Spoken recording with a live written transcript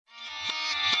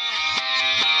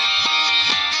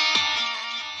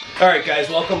Alright guys,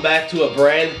 welcome back to a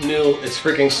brand new It's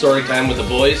Freaking Story Time with the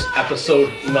Boys,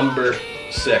 episode number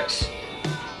 6.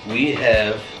 We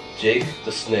have Jake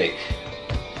the Snake,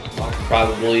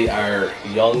 probably our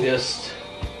youngest,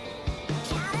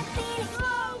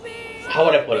 how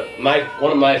would I put it,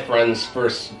 one of my friend's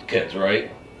first kids, right?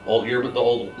 One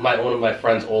of my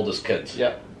friend's oldest kids.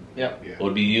 Yep. It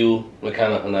would be you,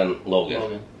 McKenna, and then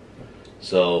Logan.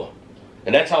 So,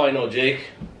 and that's how I know Jake.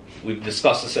 We've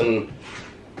discussed this in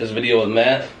this video with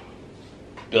Matt.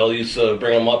 Bill used to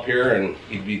bring him up here and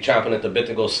he'd be chomping at the bit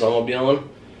to go snowmobiling.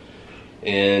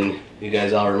 And you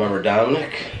guys all remember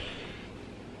Dominic?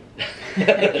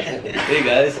 Hey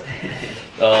guys.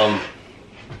 I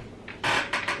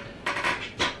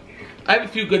have a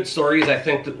few good stories, I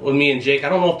think, with me and Jake. I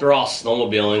don't know if they're all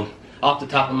snowmobiling. Off the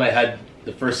top of my head,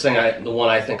 the first thing the one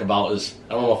I think about is,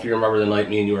 I don't know if you remember the night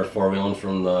me and you were four-wheeling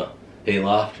from the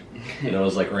hayloft. You know, it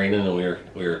was like raining and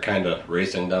we were kind of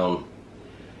racing down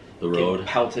the road. Getting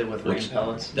pelted with rain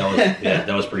pellets. That was, yeah,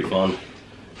 that was pretty fun.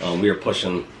 We were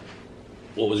pushing,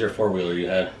 what was your four-wheeler you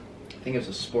had? I think it was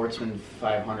a Sportsman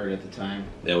 500 at the time.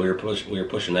 Yeah, we were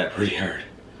pushing that pretty hard.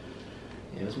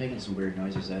 Yeah, it was making some weird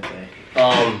noises that day.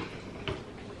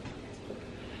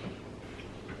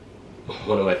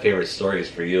 One of my favorite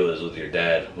stories for you is with your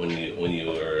dad when you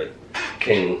were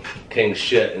king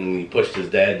shit and you pushed his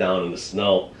dad down in the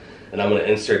snow. And I'm going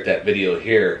to insert that video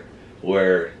here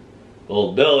where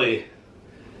old Billy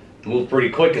moved pretty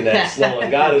quick in that snow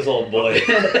and got his old boy.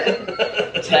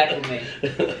 Tackled me.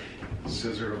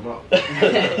 Scissored him up.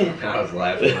 I was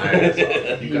laughing my ass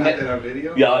off. You got that on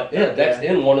video? Yeah, that's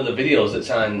in one of the videos that's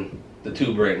on the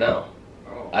tube right now.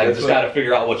 I just got to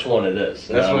figure out which one it is.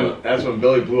 That's when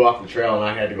Billy blew off the trail and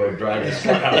I had to go drive his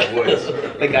truck out of the woods.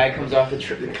 The guy comes off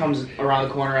comes around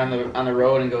the corner on the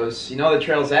road and goes, "You know the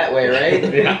trail's that way,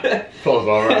 right?" Yeah. Pulls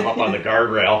over. I'm up on the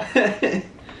guardrail.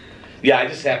 Yeah, I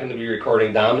just happened to be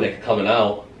recording Dominic coming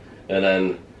out, and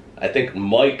then I think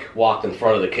Mike walked in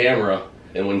front of the camera,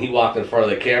 and when he walked in front of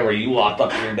the camera, you walked up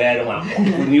to your dad and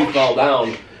went, when you fell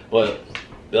down, but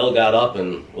Bill got up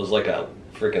and was like a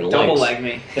freaking double leg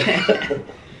me.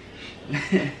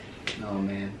 Oh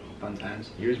man, fun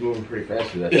times. He was moving pretty fast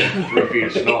through that 3 feet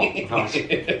of snow.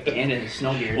 And in a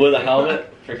snow gear. With a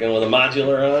helmet, freaking with a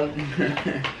modular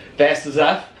on. Fast as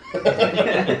F.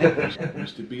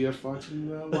 Used to be a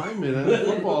fucking lineman on a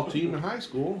football team in high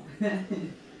school.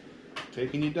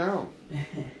 Taking you down.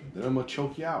 Then I'm gonna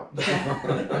choke you out.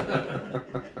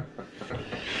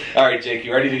 Alright Jake,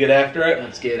 you ready to get after it?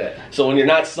 Let's get it. So when you're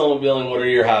not snowmobiling, what are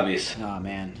your hobbies? Oh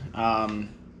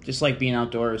man. Just like being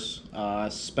outdoors. I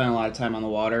spend a lot of time on the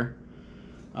water.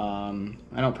 I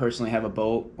don't personally have a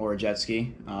boat or a jet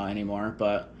ski anymore,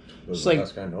 but Just like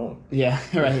best guy known. Yeah,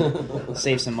 right.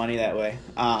 Save some money that way.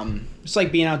 Just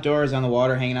like being outdoors on the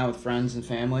water, hanging out with friends and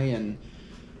family, and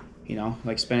you know,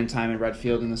 like spending time in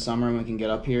Redfield in the summer when we can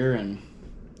get up here and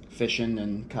fishing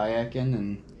and kayaking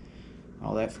and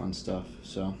all that fun stuff.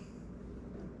 So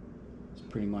it's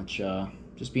pretty much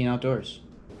just being outdoors.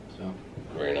 So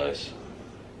very nice.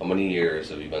 How many years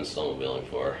have you been snowmobiling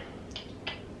for?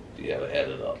 Do you have it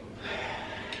added up?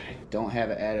 I don't have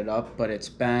it added up, but it's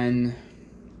been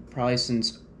probably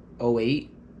since 2008,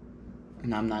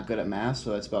 and I'm not good at math,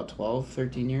 so that's about 12,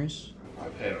 13 years.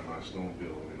 I've had my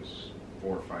snowmobile when I was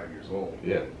 4 or 5 years old.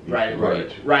 Yeah.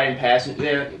 Riding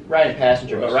passenger,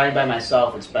 but riding by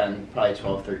myself, it's been probably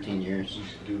 12, 13 years.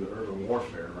 Used to do the urban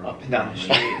warfare. Right? Up and down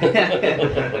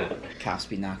the street. Cops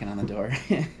be knocking on the door.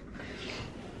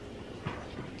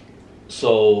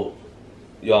 So,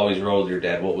 you always rode with your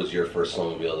dad. What was your first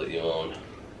snowmobile that you owned?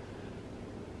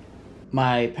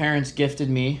 My parents gifted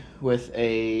me with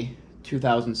a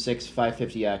 2006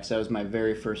 550X. That was my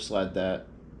very first sled that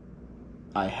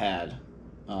I had.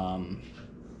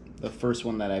 The first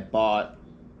one that I bought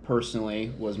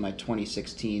personally was my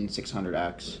 2016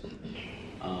 600X.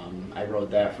 I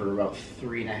rode that for about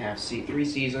 3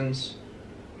 seasons.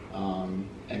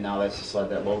 And now that's the sled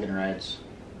that Logan rides.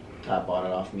 Todd bought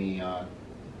it off me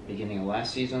beginning of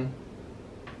last season.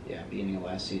 Yeah, beginning of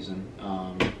last season.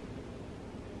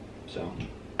 So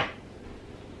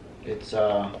it's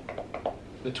the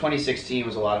 2016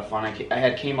 was a lot of fun.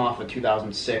 I came off a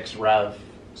 2006 Rev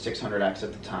 600X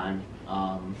at the time,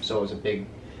 so it was a big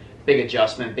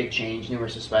adjustment, big change, newer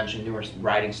suspension, newer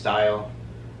riding style.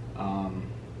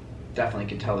 Definitely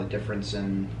could tell the difference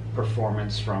in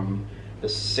performance from the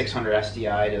 600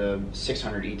 SDI to the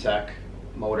 600 E-Tech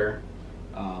motor.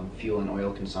 Fuel and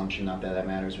oil consumption, not that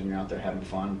matters when you're out there having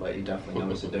fun, but you definitely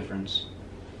notice a difference.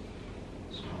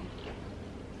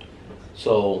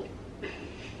 So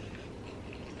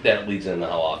that leads into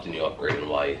how often you upgrade and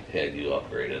why had you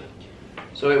upgraded.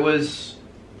 So it was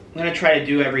going to try to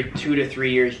do every 2 to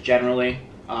 3 years generally.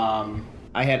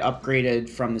 I had upgraded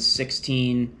from the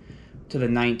 16 to the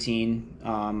 19.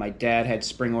 My dad had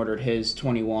spring ordered his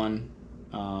 21.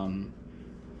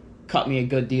 Cut me a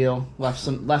good deal. Left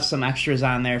some extras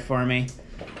on there for me.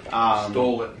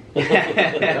 Stole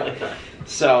it.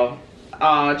 So,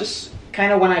 just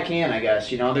kind of when I can, I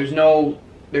guess. You know, there's no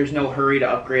hurry to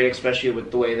upgrade, especially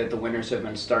with the way that the winters have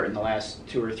been starting the last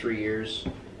 2 or 3 years.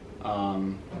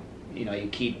 You know,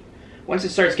 once it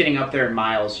starts getting up there in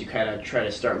miles, you kind of try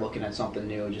to start looking at something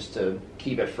new just to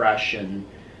keep it fresh and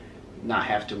not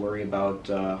have to worry about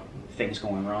things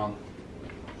going wrong.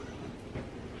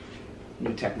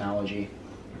 New technology.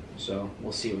 So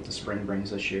we'll see what the spring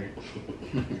brings this year.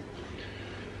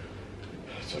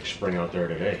 It's like spring out there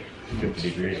today. 50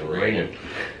 degrees and raining.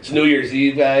 It's New Year's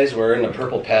Eve, guys. We're in the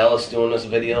Purple Palace doing this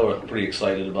video. We're pretty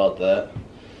excited about that.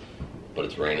 But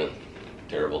it's raining.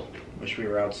 Terrible. Wish we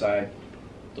were outside.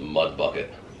 The mud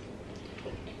bucket.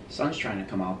 Sun's trying to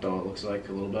come out though, it looks like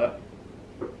a little bit.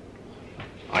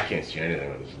 I can't see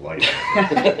anything with this light.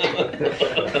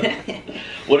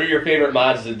 What are your favorite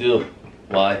mods to do?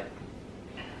 Why?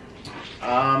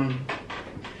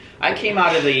 I came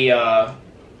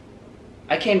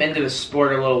into the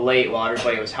sport a little late while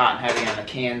everybody was hot and heavy on the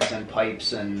cans and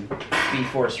pipes and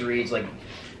B-Force reeds, like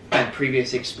I've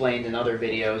previously explained in other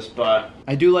videos. But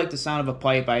I do like the sound of a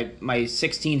pipe. My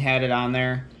 16 had it on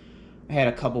there. I had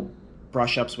a couple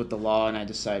brush ups with the law, and I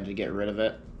decided to get rid of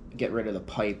it. Get rid of the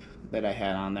pipe that I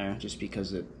had on there, just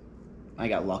because I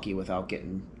got lucky without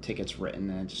getting tickets written,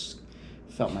 and I just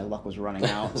felt my luck was running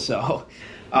out. So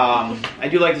I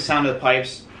do like the sound of the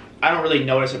pipes. I don't really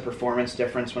notice a performance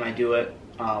difference when I do it,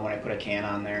 when I put a can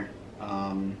on there.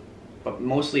 But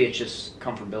mostly it's just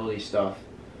comfortability stuff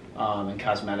and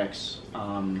cosmetics.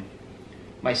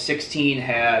 My 16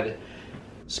 had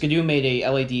Skidoo made a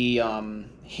LED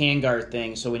handguard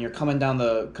thing, so when you're coming down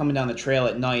the trail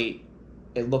at night,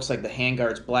 it looks like the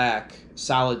handguard's black,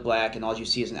 solid black, and all you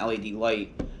see is an LED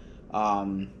light.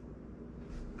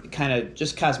 Kind of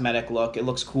just cosmetic look. It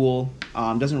looks cool.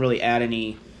 Doesn't really add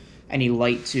any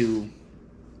light to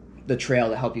the trail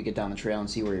to help you get down the trail and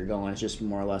see where you're going. It's just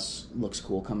more or less looks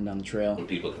cool coming down the trail. And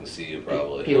people can see you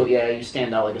probably. People, yeah, you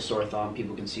stand out like a sore thumb.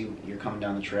 People can see you're coming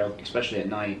down the trail, especially at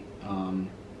night.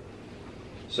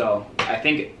 So I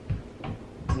think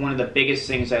one of the biggest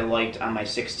things I liked on my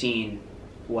 16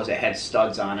 was it had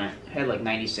studs on it. It had like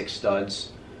 96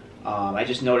 studs. I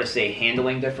just noticed a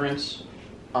handling difference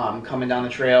coming down the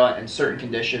trail in certain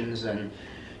conditions, and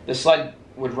the sled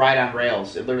would ride on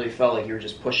rails. It literally felt like you were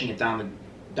just pushing it down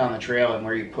the trail, and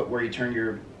where you turn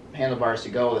your handlebars to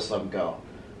go, the sled would go.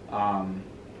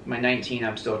 My 19,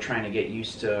 I'm still trying to get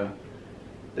used to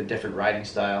the different riding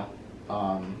style.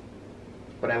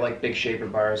 But I like big shaper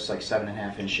bars, like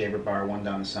 7.5-inch shaper bar, one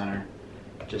down the center.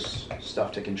 Just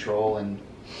stuff to control and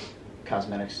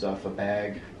cosmetic stuff, a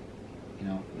bag,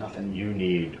 nothing. You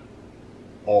need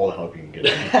all the help you can get.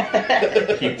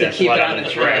 Keep that keep sled it on the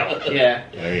trail. Yeah.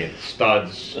 I mean,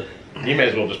 studs. You may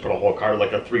as well just put a whole car,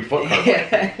 like a 3-foot car.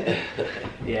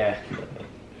 Yeah.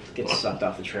 Gets sucked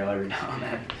off the trail every now and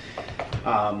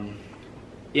then.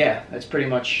 Yeah, that's pretty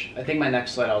much. I think my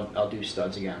next sled I'll do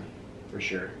studs again, for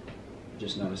sure.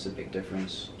 Just noticed a big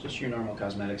difference. Just your normal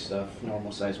cosmetic stuff,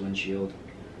 normal size windshield,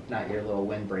 not your little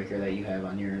windbreaker that you have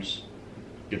on yours.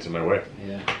 Gets in my way.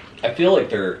 Yeah. I feel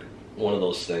like they're one of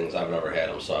those things. I've never had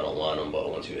them, so I don't want them. But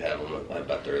once you have them, I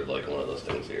bet they're like one of those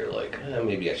things that you're like,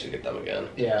 maybe I should get them again.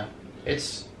 Yeah.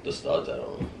 It's the studs. I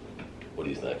don't know. What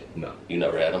do you think? No. You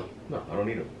never had them? No, I don't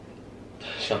need them.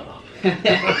 Shut up.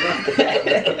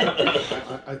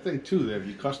 I think too that if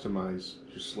you customize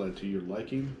your sled to your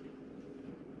liking,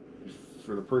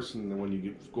 for the person that when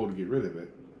you go to get rid of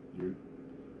it,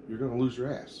 you're going to lose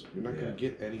your ass. You're not going to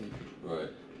get any. Right.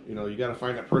 You got to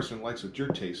find that person that likes what your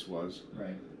taste was.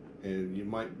 Right. And you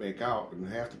might make out, and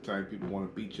half the time people want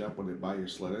to beat you up when they buy your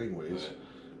sled anyways. Right.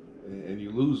 And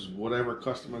you lose whatever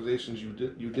customizations you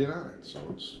did on it. So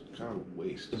it's kind of a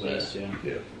waste. Yeah.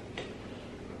 Yeah.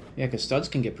 Yeah, because studs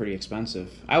can get pretty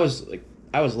expensive. I was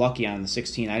lucky on the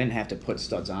 16. I didn't have to put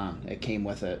studs on. It came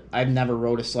with it. I've never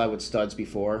rode a sled with studs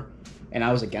before, and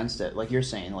I was against it. Like you're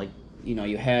saying,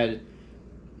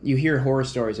 you hear horror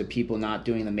stories of people not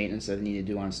doing the maintenance that they need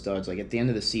to do on studs. Like at the end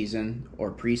of the season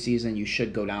or preseason, you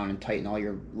should go down and tighten all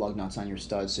your lug nuts on your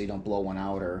studs so you don't blow one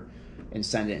out and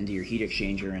send it into your heat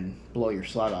exchanger and blow your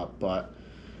sled up. But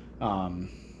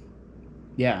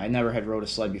yeah, I never had rode a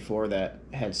sled before that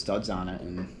had studs on it,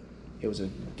 and it was a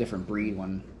different breed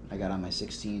when I got on my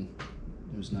 16.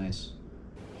 It was nice.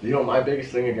 You know, my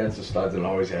biggest thing against the studs, and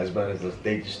always has been, is that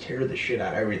they just tear the shit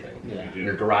out of everything. Yeah.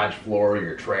 Your garage floor,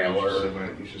 your trailer.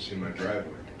 You should see my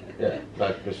driveway. Yeah,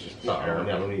 that's just, no, I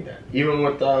don't need that. Even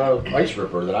with the ice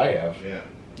ripper that I have, Yeah.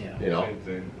 Yeah. you know, Same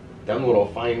thing. them little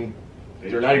fine,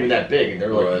 they're not even that big, and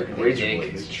they're like Right. razor Big. They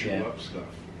blades. chew Yeah. up stuff.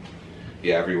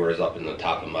 Yeah, everywhere's up in the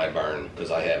top of my barn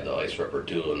because I have the ice ripper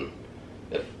too. And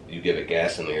if you give it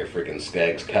gas in there, freaking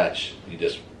skags catch. You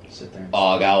just Sit there.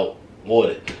 hog out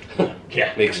wood.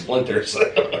 Yeah. Make splinters.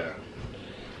 Yeah.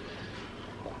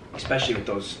 Especially with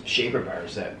those shaper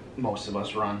bars that most of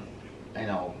us run. I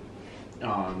know,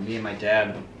 me and my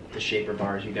dad, the shaper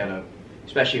bars, you gotta,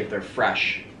 especially if they're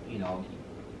fresh, you know,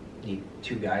 need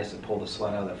two guys to pull the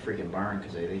sled out of the freaking barn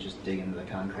because they just dig into the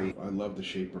concrete. I love the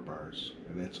shaper bars,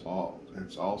 and that's all.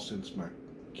 That's all since my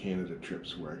Canada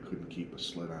trips where I couldn't keep a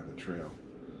sled on the trail.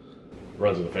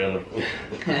 Runs in the family.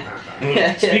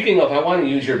 Speaking of, I want to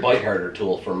use your bite harder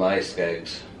tool for my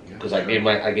skags because I gave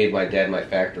my dad my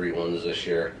factory ones this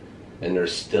year, and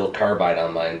there's still carbide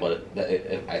on mine, but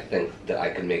I think that I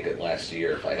could make it last a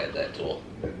year if I had that tool.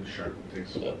 And sharp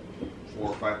takes Yeah. 4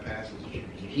 or 5 passes.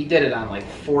 He did it on like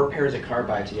 4 pairs of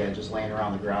carbides he had just laying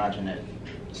around the garage, and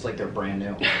it's like they're brand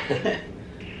new.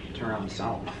 Turn around and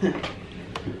sell them.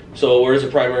 So, where's the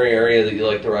primary area that you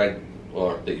like to ride,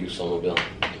 or that you snowmobile?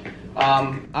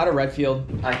 Out of Redfield,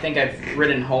 I think I've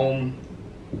ridden home,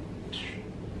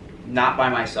 not by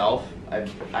myself.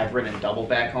 I've ridden double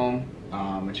back home,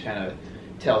 which kind of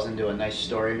tells into a nice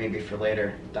story maybe for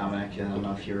later, Dominic. I don't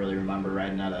know if you really remember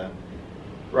riding out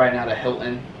of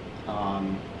Hilton.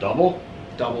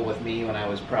 Double with me when I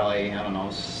was probably, I don't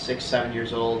know, 6, 7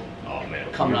 years old. Oh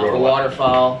man. Coming You off rode the a lot.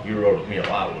 waterfall, You rode with me a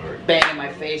lot, Lord. banging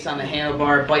my face on the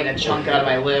handlebar, biting a chunk out of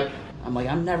my lip. I'm like,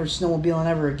 I'm never snowmobiling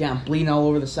ever again. I'm bleeding all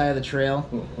over the side of the trail.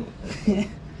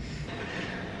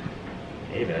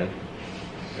 Hey man.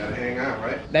 Gotta hang on,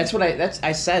 right? That's what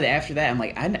I said after that. I'm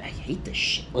like, I hate this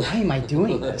shit. Why am I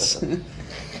doing this?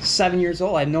 7 years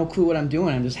old, I have no clue what I'm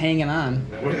doing. I'm just hanging on.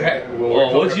 What is that? Well, we're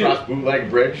what'd coming you- across Bootleg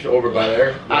Bridge over by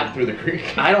there, through the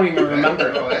creek. I don't even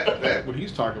remember. That what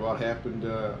he's talking about happened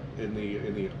in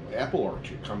the apple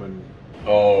orchard coming.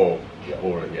 Oh, yeah,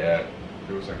 over, yeah.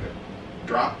 There was like a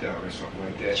drop down or something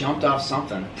like that. Jumped off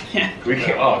something. We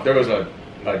came. Oh, there was a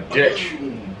ditch.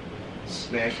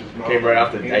 Smashed his mouth. Came right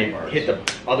off the. I handlebars. hit the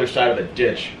other side of the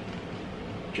ditch.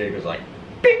 Jake was like,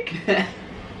 "Bink."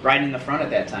 Right in the front at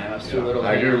that time. I was too Yeah, little. to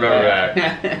I hang do on remember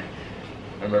back.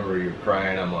 I remember you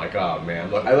crying. I'm like, oh man.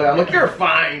 Look, I'm like, you're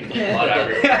fine. Blood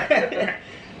everywhere.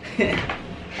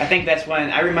 I think that's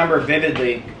when I remember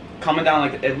vividly coming down,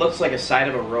 like it looks like a side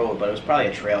of a road, but it was probably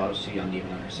a trail. I was too young to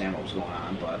even understand what was going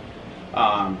on. But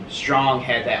Strong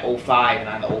had that 05, and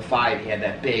on the 05 he had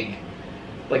that big,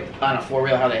 like on a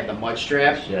 4-wheel, how they have the mud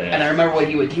strap. Yeah. And I remember what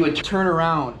he would turn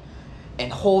around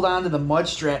and hold on to the mud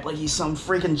strap like he's some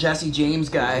freaking Jesse James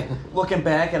guy, looking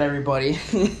back at everybody.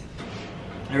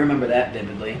 I remember that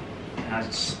vividly. And I was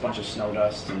just a bunch of snow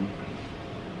dust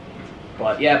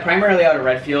But yeah, primarily out of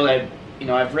Redfield.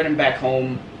 I've ridden back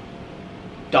home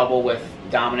double with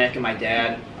Dominic and my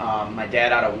dad. My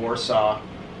dad out of Warsaw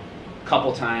a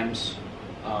couple times.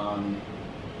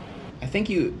 I think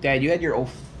Dad, you had your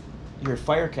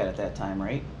fire cat at that time,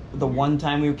 right? The one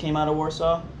time we came out of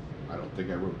Warsaw. I don't think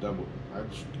I rode double.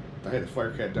 I had a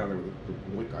fire cat down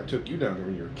there. I took you down there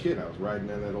when you were a kid. I was riding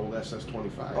in that old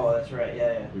SS25. Oh, that's right.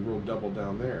 Yeah. We rode double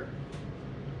down there,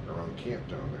 around camp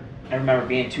down there. I remember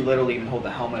being too little to even hold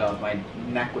the helmet up. My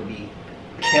neck would be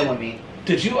killing me.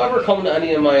 Did you ever come to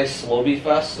any of my Slobie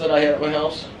fests that I had at my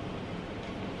house?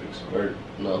 I think so. Or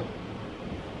no?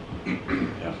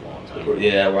 That's a long time.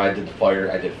 Yeah, where I did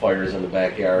fires in the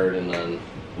backyard, and then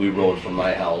we rode from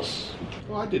my house,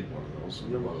 Well, I did one of those.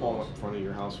 Remember hauling up in front of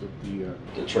your house with the...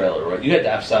 the trailer, right? You had the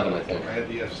F7, I think. I had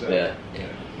the F7. Yeah.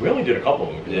 We only did a couple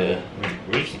of them. Yeah.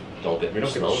 We just Don't get we don't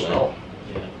get snow, snow.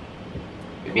 man.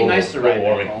 It'd be nice to ride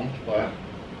global back warming. home,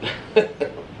 but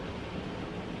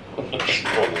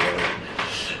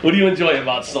What do you enjoy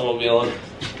about snowmobiling?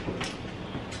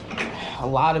 a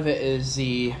lot of it is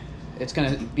it's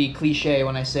gonna be cliche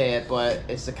when I say it, but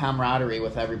it's the camaraderie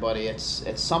with everybody. It's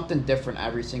something different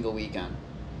every single weekend.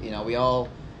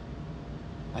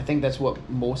 I think that's what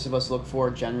most of us look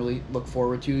forward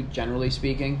to, generally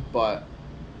speaking. But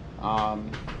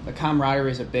the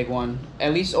camaraderie is a big one.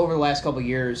 At least over the last couple of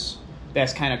years,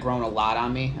 that's kind of grown a lot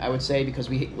on me, I would say, because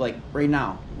right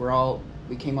now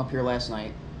we came up here last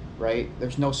night, right?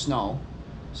 There's no snow.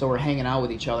 So we're hanging out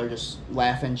with each other, just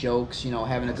laughing, jokes,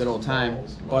 having a good old time.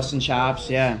 Busting chops,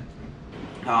 yeah.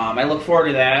 I look forward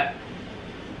to that.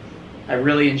 I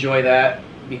really enjoy that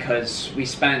because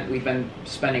we've been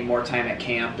spending more time at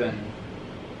camp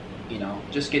you know,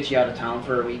 just get you out of town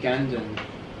for a weekend, and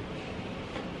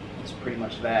it's pretty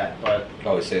much that. But I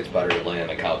always say it's better to lay on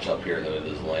a couch up here than it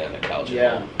is to lay on a couch at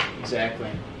yeah, home. exactly.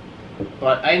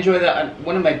 But I enjoy that.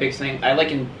 One of my big things, I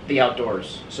like in the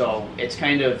outdoors. So it's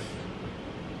kind of,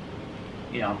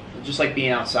 you know, just like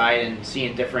being outside and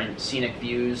seeing different scenic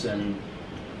views, and,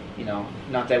 you know,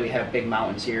 not that we have big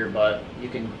mountains here, but you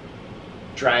can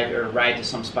drive or ride to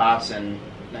some spots, and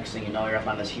next thing you know, you're up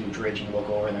on this huge ridge, and you look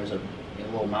over and there's a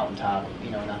little mountaintop.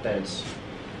 You know, not that it's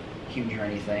huge or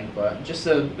anything, but just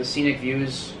the scenic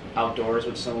views outdoors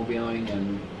with snowmobiling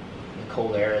and the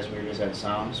cold air, as weird as that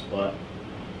sounds. But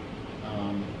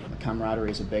the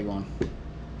camaraderie is a big one,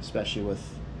 especially with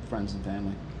friends and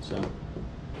family. So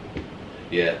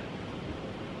Yeah.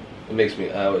 It makes me,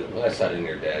 when I sat in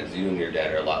your dad's, you and your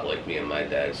dad are a lot like me and my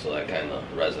dad, so that kind of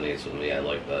resonates with me. I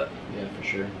like that. yeah, for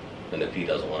sure. And if he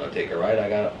doesn't want to take a ride, I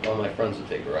got all my friends to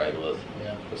take a ride with.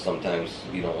 Yeah. But sometimes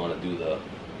you don't want to do the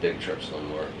big trips no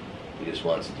more. He just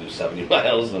wants to do 70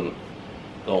 miles and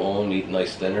go home, eat a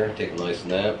nice dinner, take a nice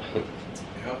nap.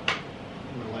 Yep.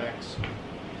 Relax.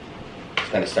 It's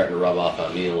kind of starting to rub off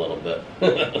on me a little bit.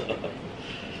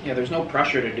 Yeah, there's no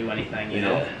pressure to do anything, you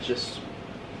know? Yeah. It's just,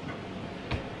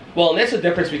 Well, and that's the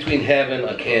difference between having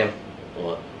a camp.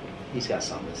 What? he's got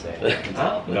something to say. I can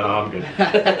tell. No, I'm good.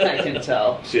 I can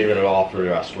tell. Saving it all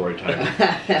for story time.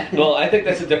 Well, I think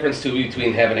that's the difference too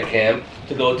between having a camp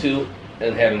to go to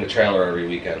and having a trailer every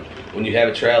weekend. When you have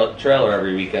a trailer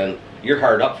every weekend, you're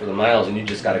hard up for the miles and you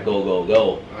just got to go, go,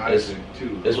 go. I think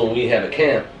too. Is when we have a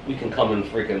camp, we can come and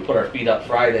freaking put our feet up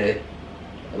Friday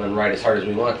and then ride as hard as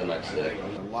we want the next I day.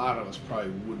 think a lot of us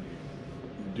probably wouldn't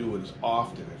do it as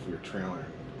often if we were trailer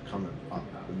coming up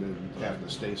and then having to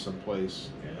stay someplace.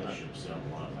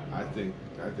 I think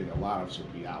a lot of us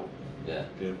would be out. Yeah.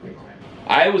 If,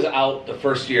 I was out the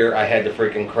first year. I had to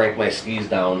freaking crank my skis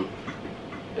down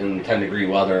in 10-degree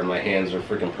weather, and my hands are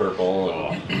freaking purple,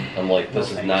 and I'm like,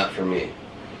 this is not for me.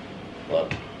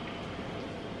 But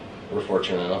we're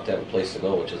fortunate enough to have a place to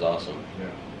go, which is awesome. yeah.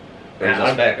 Brings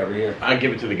us back every year. I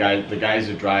give it to the guys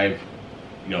that drive,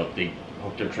 you know, they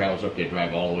hook their trailers up, they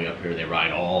drive all the way up here, they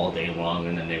ride all day long,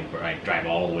 and then they drive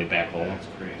all the way back home. That's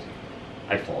crazy.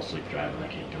 I fall asleep driving, I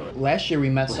can't do it. Last year we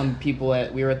met some people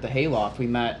we were at the Hayloft.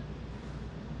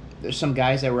 There's some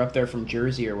guys that were up there from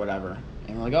Jersey or whatever.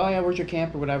 And we're like, oh yeah, where's your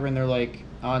camp or whatever? And they're like,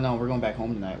 oh no, we're going back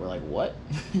home tonight. We're like, what?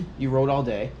 You rode all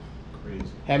day, Crazy.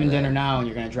 having dinner now, and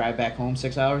you're going to drive back home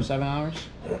 6 hours, 7 hours?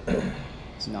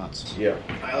 It's nuts. Yeah,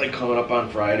 I like coming up on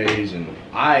Fridays, and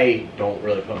I don't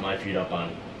really put my feet up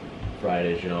on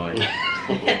Fridays, you know,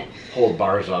 I hold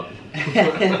bars up.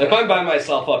 If I'm by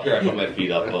myself up here, I put my feet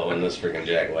up, but when this freaking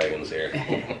jack wagon's here,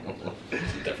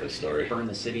 it's a different story. Burn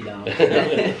the city down.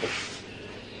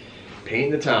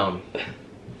 Paint the town.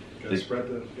 Gotta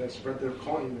spread their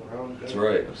coin around. That's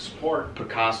right. Support.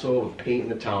 Picasso of painting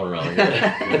the town around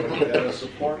here. Gotta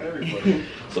support everybody.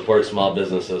 Support small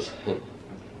businesses,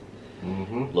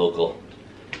 Mm-hmm. local.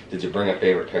 Did you bring a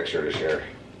favorite picture to share?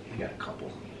 I got a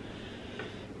couple.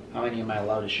 How many am I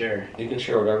allowed to share? You can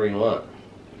share whatever you want.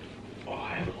 Oh,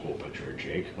 I have a cool picture of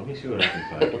Jake. Let me see what I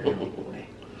can find here.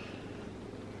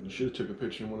 You should have took a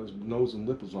picture when his nose and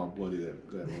lip was all bloody. That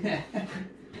one.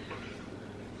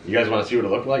 You guys want to see what it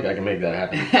looked like? I can make that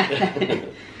happen.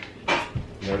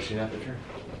 You ever seen that picture?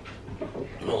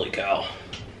 Holy cow.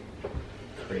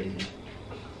 Crazy.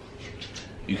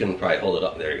 You can probably hold it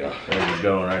up. There you go. There's the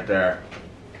going right there.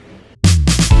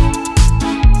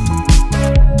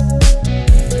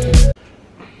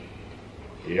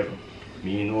 Yep.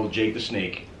 Me and old Jake the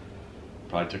Snake.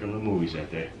 Probably took him to the movies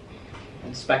that day.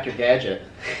 Inspector Gadget.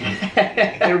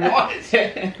 There was.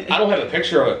 I don't have a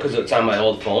picture of it because it's on my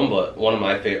old phone, but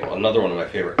another one of my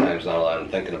favorite times now that I'm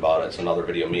thinking about it, it's another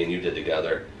video me and you did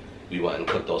together. We went and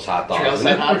cooked those hot dogs.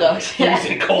 Trailside hot dogs.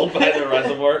 Freezing cold by the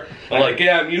reservoir. I'm like,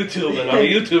 yeah, I'm YouTubing. I'm a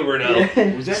YouTuber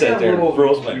now. Was that Sat that there little, and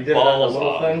froze we my did it on balls the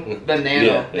little off. thing? The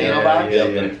nano box. Yeah,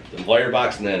 the wire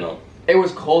box nano. It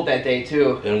was cold that day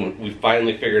too. And we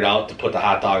finally figured out to put the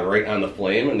hot dog right on the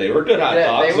flame, and they were good hot Yeah,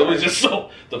 dogs. they It was were. just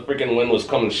so the freaking wind was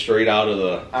coming straight out of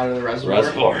the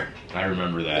reservoir. I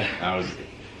remember that. I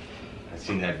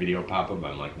seen that video pop up.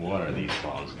 I'm like, what are these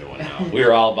balls doing now? We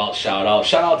were all about shout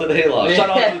out to the Hayloft, shout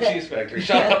out to the cheese factory,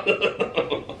 shout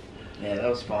out. Yeah, that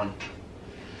was fun.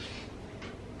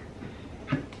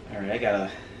 All right, I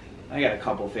got a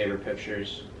couple favorite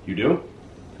pictures. You do?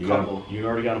 You Couple. you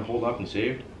already got them pulled up and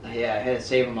saved? Yeah, I had to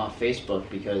save them off Facebook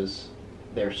because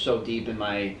they're so deep in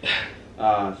my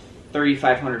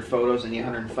 3,500 photos and the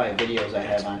 105 videos I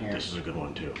have on here. This is a good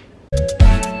one too.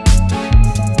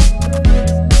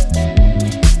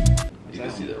 You can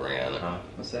see the Rihanna. Huh?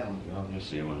 What's What's that one? I'll just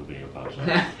see when the video pops up.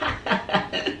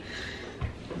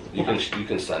 You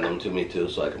can send them to me too,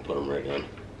 so I can put them right in.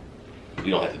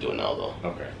 You don't have to do it now though.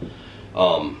 Okay.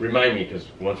 Remind me, because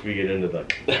once we get into the,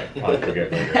 I'll probably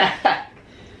forget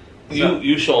later.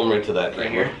 You show them right to that right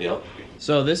camera. here? Yep.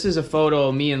 So this is a photo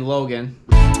of me and Logan.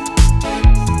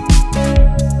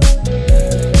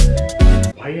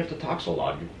 Why do you have to talk so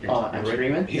loud? I'm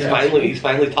screaming? He's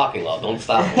finally talking loud. Don't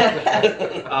stop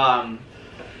him.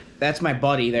 That's my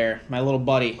buddy there, my little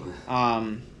buddy.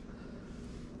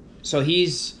 So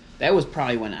that was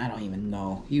probably when, I don't even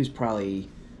know. He was probably,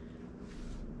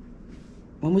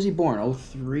 when was he born?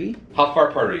 03? How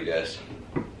far apart are you guys?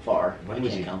 Far. When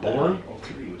was he Count born?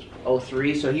 03 was.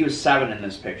 03, so he was 7 in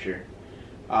this picture.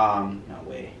 No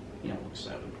way, you don't look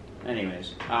 7.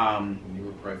 Anyways, You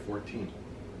were probably 14.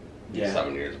 yeah.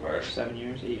 7 years apart. 7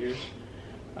 years, 8 years.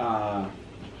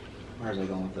 Where's I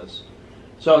going with this?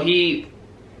 So he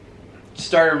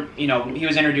started, he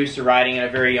was introduced to riding at a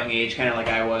very young age, kind of like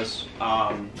I was.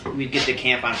 We'd get to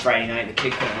camp on Friday night. The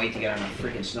kid couldn't wait to get on a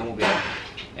freaking snowmobile.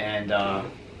 And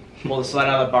pull the sled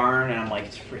out of the barn, and I'm like,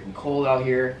 it's freaking cold out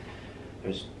here.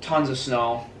 There's tons of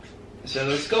snow. I said,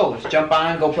 let's go. Let's jump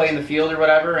on, go play in the field or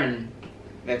whatever. And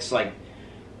that's like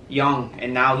young.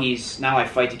 And now I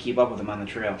fight to keep up with him on the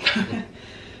trail.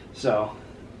 So.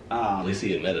 At least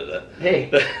he admitted it. Hey,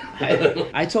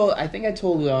 I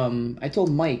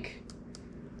told Mike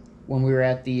when we were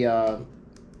at the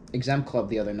Exempt Club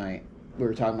the other night. We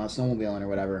were talking about snowmobiling or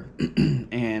whatever,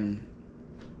 and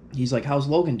he's like, "How's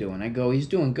Logan doing?" I go, "He's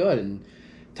doing good." And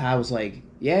Todd was like,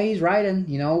 "Yeah, he's riding,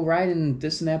 riding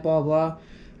this and that, blah blah."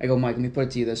 I go, "Mike, let me put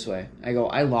it to you this way." I go,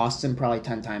 "I lost him probably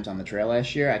 10 times on the trail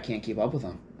last year. I can't keep up with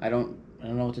him. I don't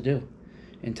know what to do."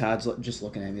 And Todd's just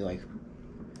looking at me like,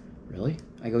 "Really?"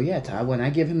 I go, "Yeah, Todd, when I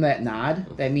give him that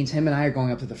nod, that means him and I are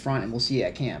going up to the front and we'll see you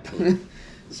at camp."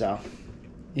 So,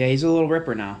 yeah, he's a little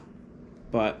ripper now.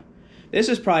 But this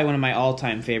is probably one of my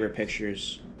all-time favorite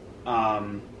pictures.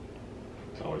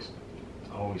 It's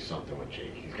always something with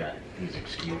Jake. He's got these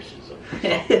excuses of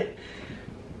something.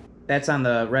 That's on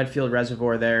the Redfield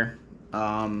Reservoir there.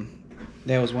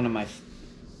 That was one of my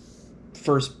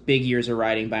first big years of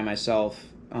riding by myself.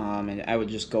 And I would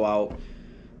just go out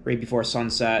right before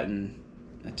sunset and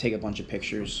I'd take a bunch of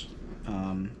pictures.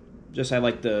 I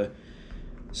like the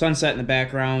sunset in the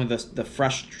background with the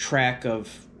fresh track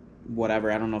of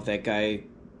whatever. I don't know if that guy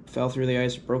fell through the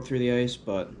ice or broke through the ice,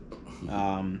 but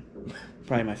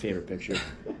probably my favorite picture.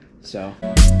 So.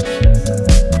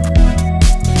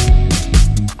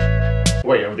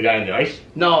 Wait, are the guy in the ice?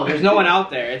 No, there's no one out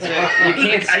there. You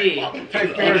can't see. You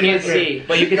can't see,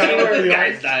 but you can see where the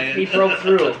guy's dying. he broke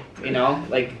through.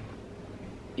 Like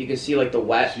you can see like the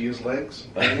wet. See his legs?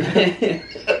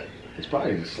 It's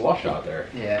probably just slush out there.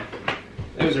 Yeah,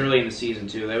 it was early in the season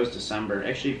too. That was December.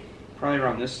 Actually, probably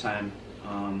around this time,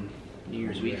 New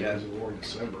Year's weekend. Or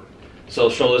December. So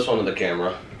show this one to the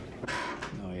camera.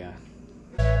 Oh yeah.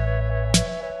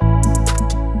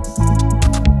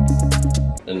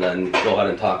 And then go ahead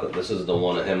and talk. This is the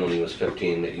one of him when he was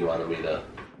 15 that you wanted me to.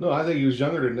 No, I think he was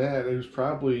younger than that. He was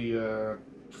probably,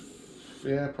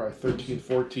 probably 13,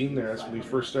 14 there. That's when he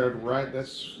first started riding.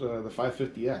 That's the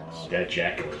 550X. Oh, that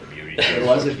jacket was a beauty. It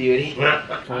was a beauty.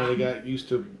 Finally got used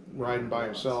to riding by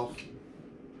himself.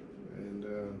 And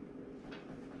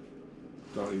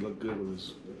thought he looked good with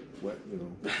his wet,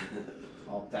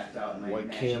 All decked out in my White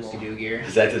matching camel. Skidoo gear.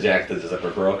 Is that the jacket that the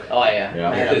zipper broke? Oh yeah. Yeah.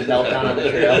 I had a meltdown on the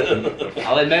trail.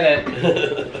 I'll admit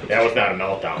it. That was not a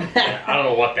meltdown. I don't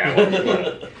know what that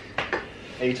was.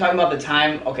 Are you talking about the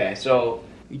time? Okay, so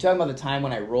you talking about the time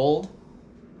when I rolled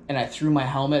and I threw my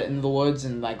helmet into the woods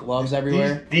and like gloves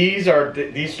everywhere? These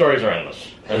stories are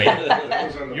endless. I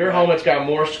mean, your helmet's got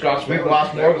more scuffs. We've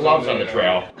lost more gloves on the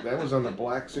trail. That was on the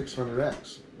black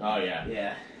 600X. Oh yeah.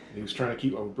 Yeah. He was trying to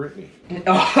keep up with Brittany.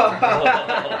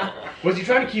 Was he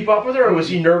trying to keep up with her, or was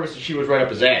he nervous that she was right up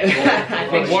his ass? I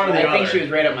think she was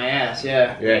right up my ass.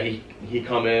 Yeah. Yeah, he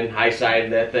come in, high side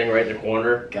that thing right in the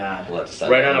corner. God.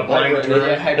 Right on a blind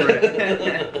turn.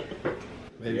 Hybrid.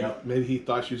 Maybe he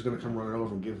thought she was going to come running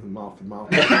over and give him mouth to mouth.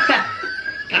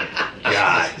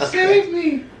 God. Save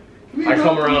me! I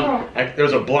come around,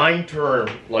 there's a blind turn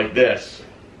like this,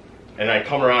 and I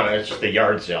come around and it's just a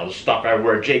yard sale. There's stuff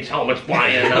everywhere. Jake's helmet's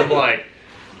flying, and I'm like,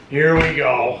 here we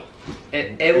go.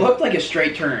 It looked like a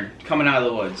straight turn coming out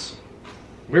of the woods.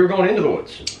 We were going into the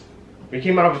woods. We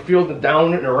came out of the field and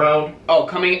down and around. Oh,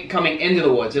 coming into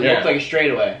the woods. It looked like a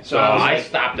straightaway. So I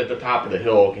stopped at the top of the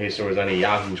hill in case there was any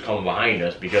yahoos coming behind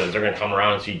us, because they're going to come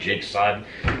around and see Jake's side.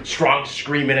 Strong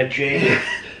screaming at Jake,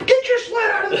 "Get your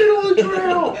sled out of the middle of the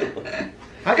trail!"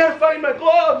 I gotta find my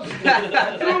gloves.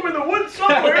 I threw them in the woods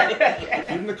somewhere.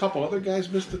 Didn't a couple other guys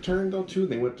miss the turn though too?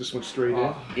 They just went straight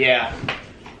in. Yeah.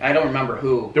 I don't remember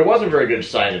who. There wasn't very good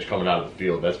signage coming out of the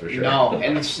field, that's for sure. No,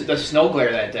 and the snow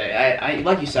glare that day. I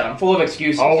like you said, I'm full of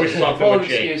excuses. Always something full with of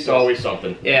Jake. excuses. It's always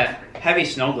something. Yeah, heavy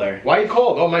snow glare. Why are you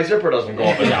cold? Oh, my zipper doesn't go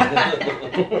up and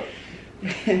down.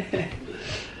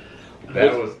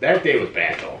 That day was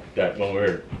bad though. That when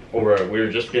we were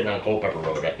just getting on Culpeper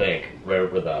Road, I think,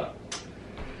 right where the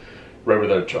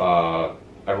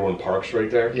everyone parks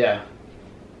right there. Yeah.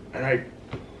 And I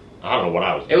don't know what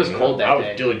I was doing. It was cold that I was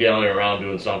day. dilly-dallying around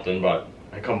doing something, but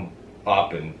I come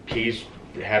up and he's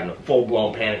having a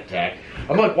full-blown panic attack.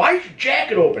 I'm like, why is your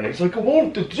jacket open? He's like,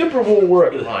 the zipper won't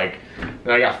work. I'm like,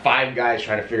 and I got 5 guys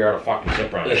trying to figure out a fucking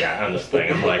zipper on this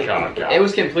thing. I'm like, oh god. It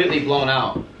was completely blown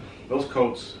out. Those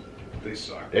coats, they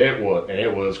suck. It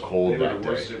was cold They were that the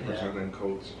worst day. zippers on them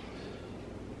coats.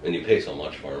 And you pay so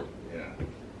much for them. Yeah.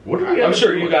 What did we I'm end sure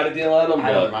up you doing? got a deal on them,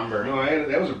 I don't but remember. No,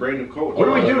 that was a brand new coat. What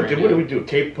do we do? Yeah. What did we do?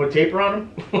 Put taper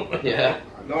on them? Yeah.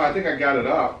 No, I think I got it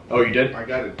up. Oh, you did? I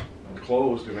got it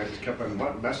closed, and I just kept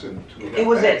on messing. Until we got It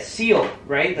was back. that seal,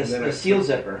 right? And then The I seal took-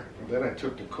 zipper. And then I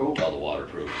took the coat. all the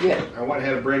waterproof. Yeah. I went and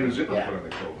had a brand new zipper Yeah. put on the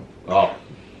coat. Oh.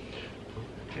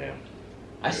 Yeah.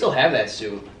 I still have that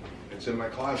suit. It's in my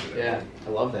closet. Yeah. I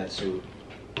love that suit.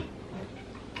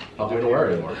 How do you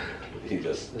wear it anymore? You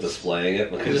just displaying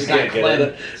it because It's you not can't get clean.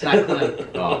 it. It's not clean.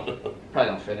 Oh.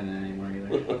 Probably don't fit in it anymore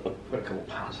either. Put a couple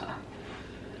pounds on.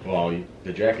 Well,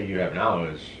 the jacket you have now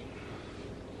is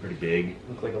pretty big.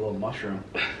 Look like a little mushroom.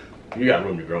 You got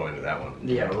room to grow into that one.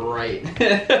 Yeah, right.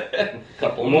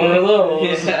 Couple more of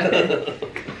those. Yeah.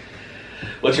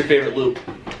 What's your favorite loop?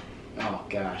 Oh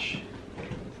gosh.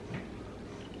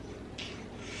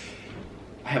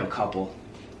 I have a couple.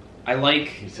 I like.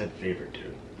 He said favorite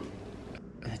dude.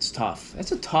 It's tough.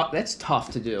 That's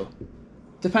tough to do.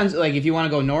 Depends. Like if you want to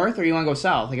go north or you want to go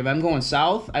south. Like if I'm going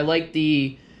south, I like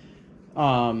the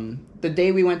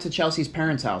day we went to Chelsea's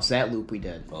parents' house. That loop we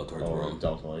did. Oh, towards Rome.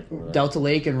 Delta Lake. Delta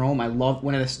Lake and Rome. I love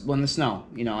when the snow.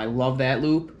 You know, I love that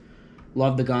loop.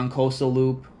 Love the Gone Coastal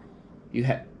loop. You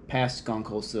past Gone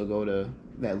Coastal, go to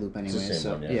that loop anyway. the same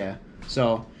So one, yeah. yeah.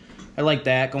 So I like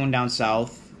that going down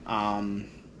south.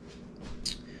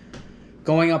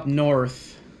 Going up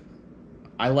north,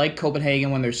 I like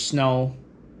Copenhagen when there's snow.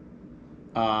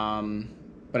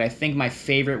 But I think my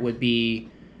favorite would be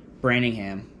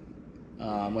Brantingham,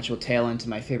 which will tail into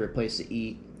my favorite place to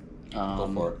eat. Go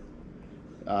for it.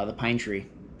 The Pine Tree.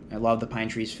 I love the Pine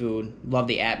Tree's food. Love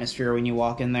the atmosphere when you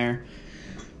walk in there.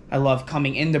 I love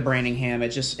coming into Brantingham.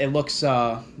 It looks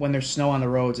when there's snow on the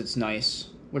roads, it's nice,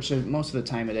 which most of the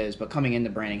time it is. But coming into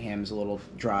Brantingham is a little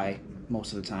dry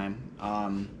most of the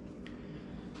time.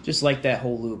 Just like that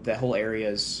whole loop, that whole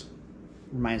area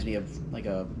reminds me of like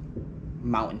a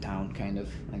mountain town kind of,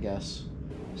 I guess.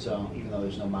 So even though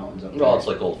there's no mountains up there. Well, it's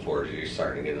like Old Forge. You're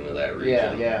starting to get into that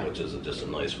region, Yeah. which is just a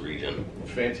nice region.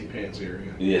 Fancy pants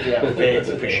area. Yeah,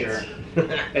 Fancy for pants. sure.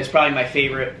 It's probably my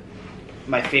favorite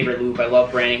loop. I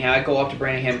love Brantingham. I go up to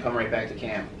Brantingham, come right back to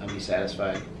camp. I'll be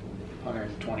satisfied.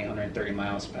 120, 130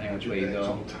 miles, depending on which way you A go.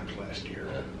 couple times last year.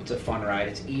 It's a fun ride.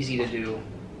 It's easy to do.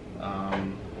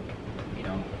 You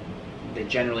know, they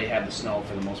generally have the snow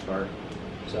for the most part.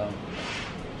 So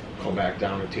Come back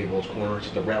down to Table's Corner.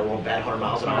 It's the railroad, bad 100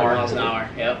 miles an 100 hour. miles an hour.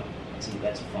 Yep.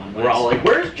 That's fun. We're all like,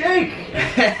 "Where's Jake?"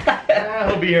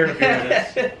 He'll be here in a few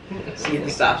minutes. See you at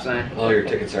the stop sign. All your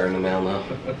tickets are in the mail now.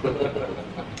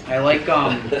 I like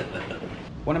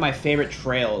one of my favorite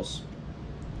trails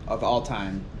of all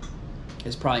time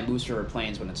is probably Moose River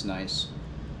Plains when it's nice.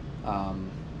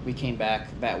 We came back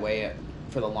that way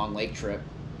for the Long Lake trip,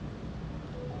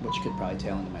 which could probably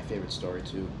tail into my favorite story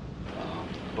too.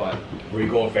 But Were you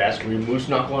going fast? Were you moose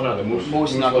knuckling on the moose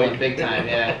knuckling lake? big time,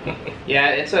 yeah.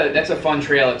 Yeah, that's a fun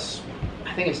trail.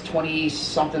 I think it's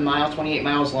 20-something miles, 28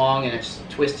 miles long, and it's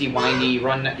twisty, windy. You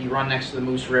run next to the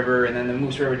Moose River, and then the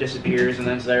Moose River disappears, and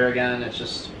then it's there again.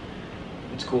 It's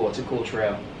cool. It's a cool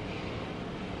trail.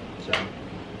 So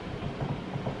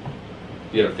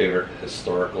You have a favorite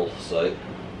historical site?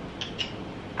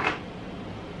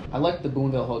 I like the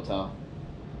Boonville Hotel.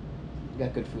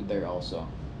 Got good food there also.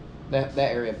 That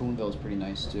area, Boonville, is pretty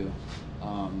nice too.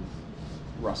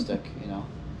 Rustic, you know.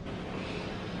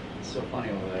 It's so funny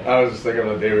over there. I was just thinking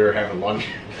of the day we were having lunch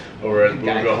over at the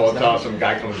Guy Boonville comes Hotel. down. Some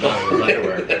guy comes down in his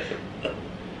underwear.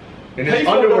 And his Payphone doesn't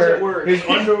underwear, work. his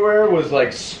underwear was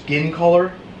like skin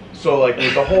color. So like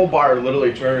the whole bar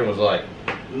literally turned and was like,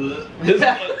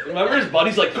 Remember his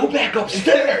buddy's like, go back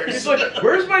upstairs. he's like,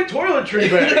 "Where's my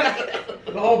toiletry bag?"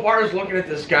 The whole bar is looking at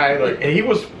this guy like, and he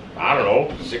was, I don't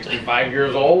know, 65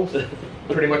 years old.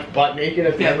 pretty much butt naked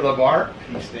at the end of the bar.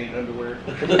 He's staying underwear.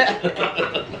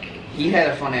 He had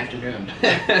a fun afternoon.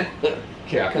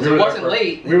 Yeah, Because it wasn't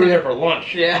late. We were there for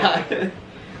lunch. Yeah.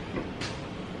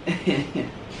 I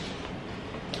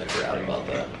forgot about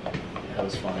that. That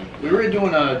was funny. We were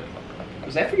doing a...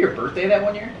 Was that for your birthday that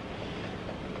one year?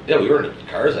 Yeah, we were in the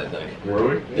cars, I think. Were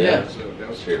we? Yeah. That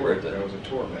was For your a tour. birthday. That was a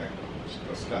tour back.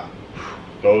 A stop.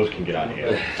 Those can get out of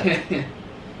here.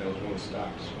 That was one of the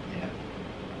stops Yeah.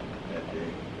 that day.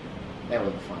 That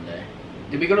was a fun day.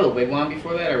 Did we go to the Wigwam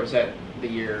before that, or was that the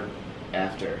year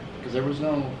after? Because there was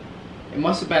no... It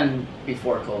must have been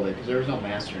before COVID, because there was no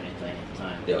mask or anything at the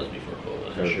time. Yeah, it was before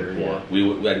COVID. For sure, yeah.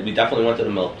 We definitely went to the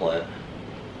milk plant.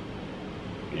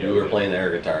 Yeah, We were playing the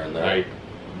air guitar in there. I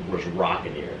was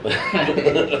rocking here. Like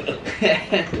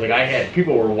I had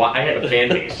people were. I had a fan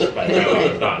base by the time I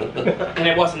was done. And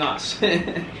it wasn't us.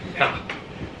 Yeah.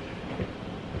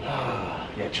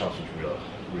 Yeah, Chelsea's real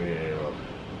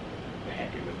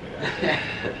happy with me.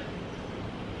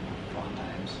 Fun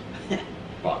times.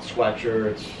 Bought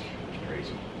sweatshirts. It's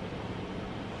crazy.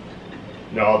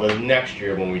 No, the next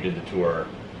year when we did the tour,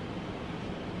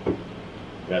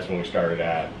 that's when we started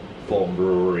at Fulton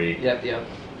Brewery. Yep, yep.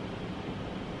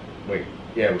 Wait,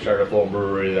 yeah, we started at Fulton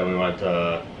Brewery, then we went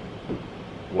to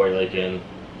White Lake Inn,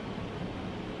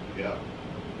 Yeah.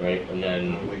 right? And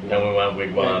then Wigwam. then we went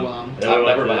Wigwam. Wigwam. Then we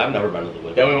went to I've never been to the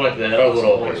Wigwam. Then we went to that other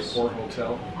little place. Port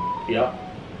Hotel. Yep.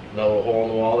 The little hole in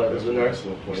the wall that was in there. Nice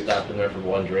little place. Stopped in there for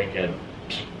one drink and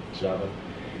 7.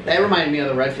 That reminded me of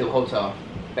the Redfield Hotel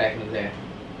back in the day.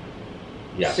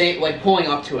 Yeah. Same, like pulling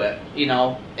up to it, you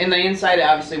know. And the inside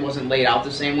obviously wasn't laid out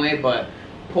the same way, but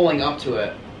pulling up to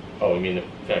it. Oh, you mean the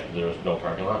fact that there was no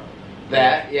parking lot?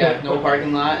 That, yeah, no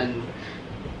parking lot and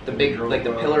the big, Drove, like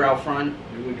the pillar out front.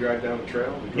 Did we drive down the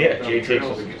trail? We drove Yeah, down Jay the trail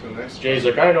takes us- to get to the next Jay's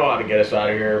like, I know how to get us out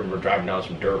of here. We're driving down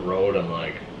some dirt road. I'm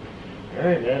like, all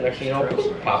right, man. Next thing you know,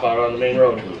 Trailside. pop out on the main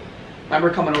road. Remember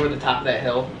coming over the top of that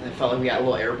hill and it felt like we got a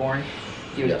little airborne?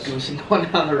 He was Yes. goosing going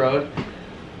down the road.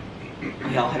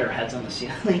 We all hit our heads on the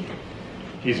ceiling.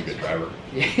 He's a good driver.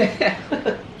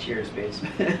 Yeah. Cheers, bass.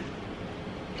 Kind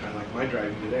of like my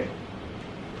driving today.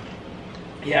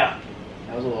 Yeah.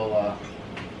 That was a little,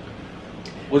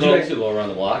 Would you actually go around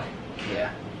the block?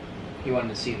 yeah. He wanted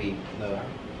to see the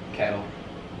cattle.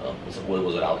 Oh,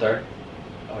 was it out there?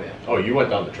 Oh, yeah. Oh, you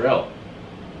went down the trail.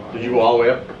 Did you go all the way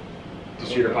up to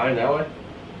Cedar Pine that way?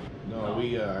 No,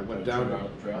 No. I went down to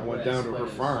her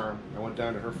That's- farm. I went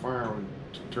down to her farm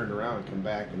and turned around and come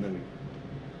back, and then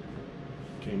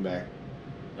we came back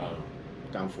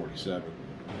down 47.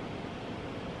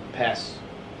 Past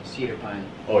Cedar Pine.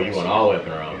 Oh, you went all the way up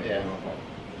and around. Yeah.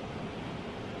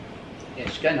 Yeah,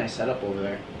 she's got a nice setup over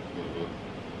there.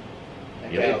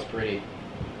 That Yeah. cattle's pretty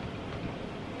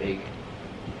big,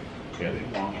 Yeah.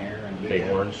 long hair and Big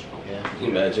horns. Yeah. Can you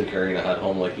imagine carrying a hot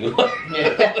home like you?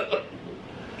 Yeah.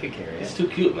 Could carry It's it. too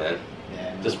cute, man.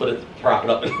 Yeah. Just put it, prop it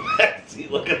up in the back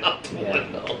seat, looking out the Yeah.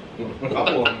 window.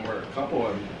 A couple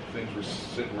of them things were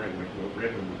sitting right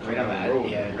Right on the that, road,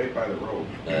 yeah. right by the road.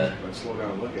 Yeah. I'd slow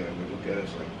down and look at them and look at us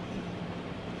like,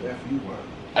 the F you want.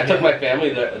 I took my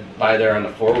family by there on the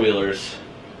 4-wheelers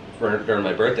during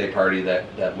my birthday party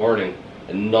that morning,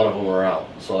 and none of them were out,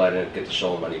 so I didn't get to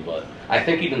show them any. But I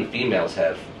think even the females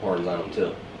have horns on them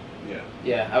too. Yeah.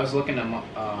 Yeah, I was looking them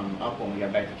up when we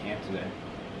got back to camp today.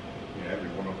 Yeah, every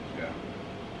one of them, yeah.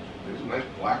 There's a nice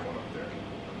black one up there.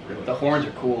 Really. The horns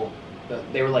are cool.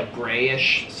 They were like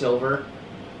grayish silver,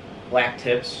 black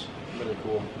tips. Really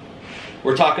cool.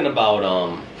 We're talking about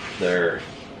their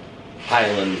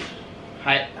Highland,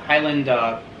 Highland.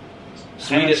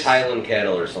 Swedish Highland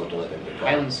cattle or something, I think they're called.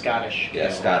 Highland Scottish. Yeah,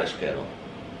 cattle. Scottish cattle.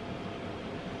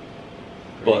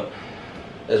 But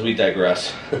as we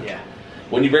digress, Yeah.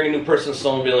 when you bring a new person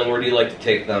snowmobiling, where do you like to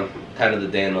take them? Kind of the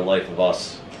day in the life of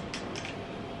us.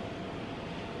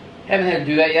 Haven't had to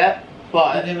do that yet,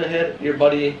 but You haven't had your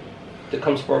buddy that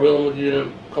comes 4-wheeling with you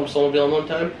to come snowmobiling one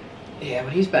time? yeah,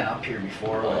 but he's been up here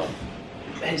before Oh.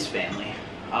 with his family.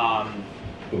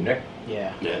 Who, Nick?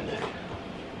 Yeah. Yeah, Nick.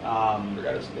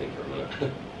 Forgot his name for a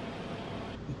minute.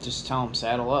 Just tell him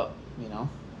saddle up. You know,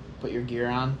 put your gear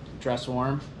on, dress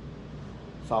warm,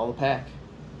 follow the pack.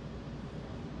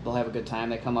 They'll have a good time.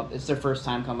 They come up. It's their first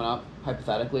time coming up,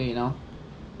 hypothetically. You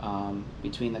know,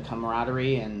 between the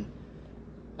camaraderie and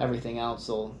everything else,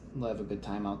 they'll have a good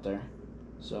time out there.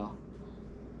 So,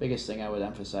 biggest thing I would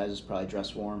emphasize is probably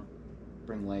dress warm,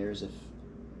 bring layers if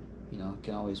you know.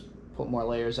 Can always put more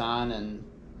layers on and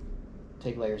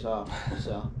take layers off.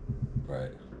 So,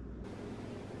 Right.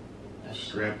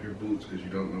 Strap your boots because you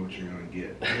don't know what you're going to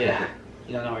get. yeah,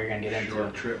 you don't know what you're gonna get into,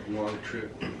 Short trip, long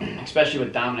trip. especially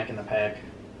with Dominic in the pack.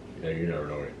 Yeah, you never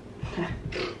know.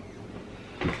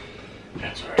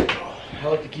 That's alright though. I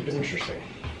like to keep it interesting.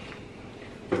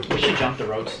 We should jump the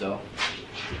road still.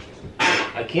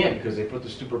 I can't because they put the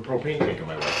stupid propane tank in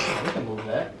my way. We can move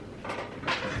that.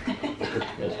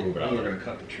 Let's move it I'm out. going to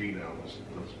cut the tree down. Those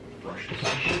brushes. We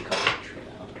should cut the tree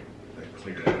down.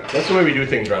 Clear that out. That's the way we do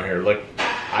things around here. Like,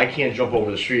 I can't jump over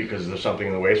the street because there's something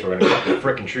in the way, so we're gonna cut the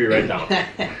frickin' tree right down.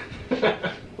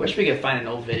 Wish we could find an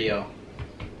old video.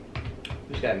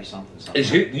 There's gotta be something.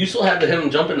 You still have him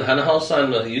jumping the hen house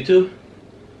on YouTube?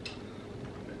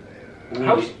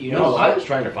 I was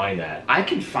trying to find that. I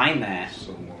can find that.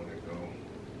 So long ago.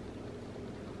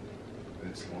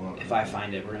 It's long. If I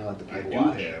find it, we're gonna let the I people do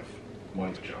watch. have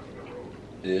one jumping the road.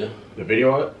 Yeah. The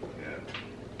video of it? Yeah.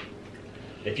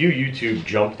 If you YouTube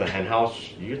jump the hen house,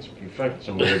 you find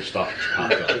some weird stuff.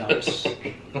 Jumps.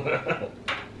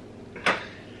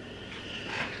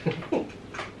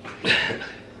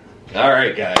 All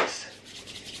right, guys.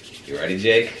 You ready,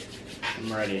 Jake?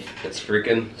 I'm ready. It's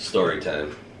freaking story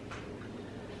time.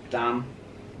 Dom,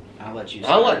 I'll let you.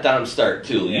 I'll let Dom start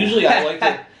too. Yeah. Usually,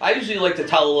 I usually like to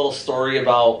tell a little story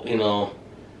about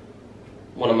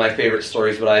one of my favorite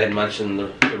stories. But I had mentioned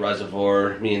the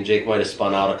reservoir. Me and Jake might have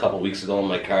spun out a couple weeks ago in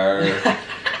my car,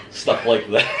 stuff like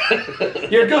that.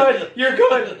 You're good. You're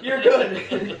good. You're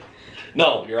good.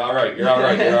 No, you're all right. You're all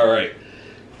right. You're all right.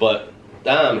 But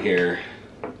Dom here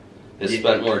has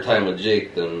spent more time with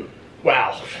Jake than.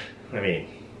 Wow. I mean,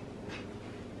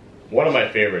 one of my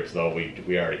favorites, though, we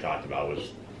already talked about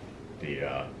was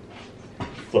the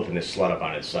flipping this sled up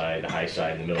on its side, the high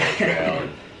side in the middle of the trail.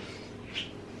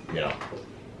 And,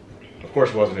 of course,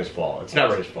 it wasn't his fault. It's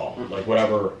never his fault. Like,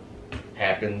 whatever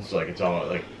happens, like, it's all,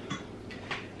 like,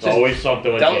 it's always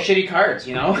something with Dealt Jake. shitty cards,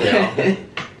 Yeah.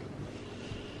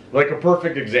 Like a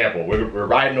perfect example, we're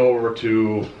riding over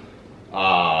to,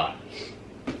 where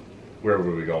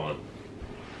were we going?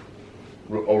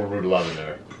 Over Route 11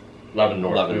 there. 11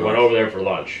 North. 11 we North. went over there for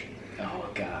lunch. Oh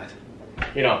God.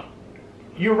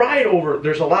 You ride over,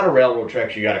 there's a lot of railroad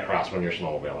tracks you gotta cross when you're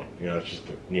snowmobiling. It's just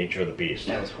the nature of the beast.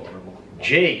 That was horrible.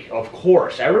 Jake, of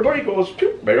course, everybody goes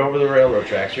right over the railroad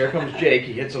tracks. Here comes Jake,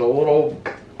 he hits it a little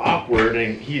awkward,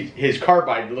 and his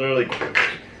carbide literally,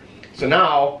 so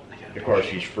now, of course,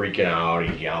 he's freaking out,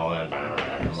 he's yelling,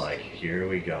 I'm like, here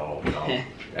we go,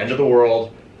 end of the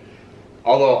world.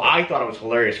 Although I thought it was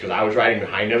hilarious because I was riding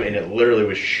behind him and it literally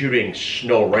was shooting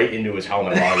snow right into his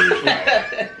helmet while he was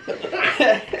riding.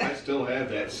 I still have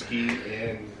that ski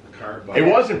and carbide.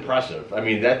 It was impressive. I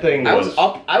mean, that thing was...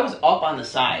 I was up on the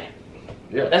side.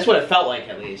 Yeah. That's what it felt like,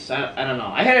 at least. I don't know.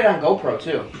 I had it on GoPro,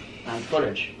 too. On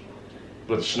footage.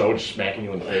 With the snow just smacking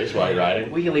you in the face while you're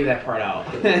riding. We can leave that part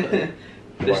out.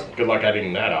 Good luck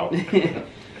editing that out.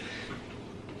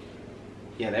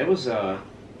 Yeah, that was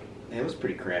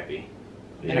pretty crappy.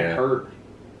 And Yeah. it hurt.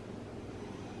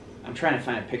 I'm trying to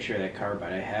find a picture of that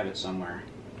carbide. I have it somewhere.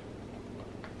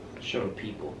 Show the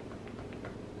people.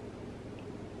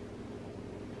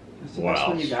 That's the What best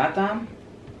one else? you got, Dom?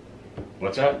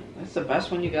 What's that? That's the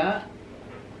best one you got?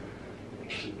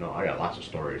 No, I got lots of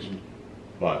stories.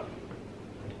 But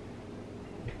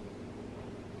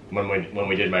when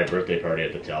we did my birthday party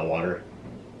at the Tailwater,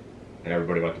 and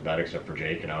everybody went to bed except for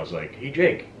Jake, and I was like, hey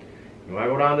Jake, you want to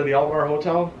go down to the Alvar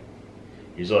Hotel?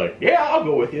 He's like, yeah, I'll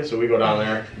go with you. So we go down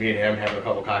there, me and him having a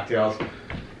couple cocktails.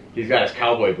 He's got his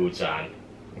cowboy boots on.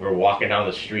 We're walking down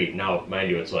the street. Now, mind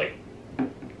you, it's like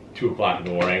 2 o'clock in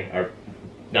the morning.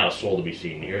 Not a soul to be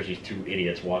seen. Here's these two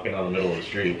idiots walking down the middle of the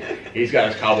street. He's got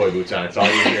his cowboy boots on. It's all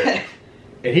you hear.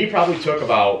 And he probably took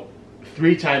about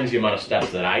 3 times the amount of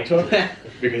steps that I took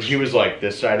because he was like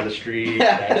this side of the street,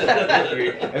 that side of the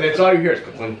street. And that's all you hear is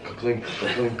clink, clink,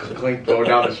 clink, clink, going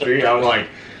down the street. I'm like,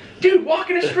 dude, walk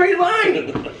in a straight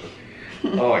line.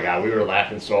 Oh my God, we were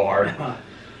laughing so hard.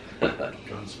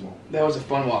 Gunsmoke. That was a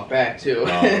fun walk back, too.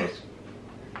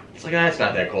 It's like, it's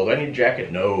not that cold. I need a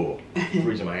jacket. No.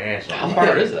 Freezing my ass off. How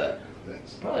far is that?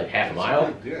 That's Probably like half a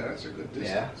mile. Yeah, that's a good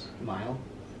distance. Yeah, mile.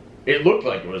 It looked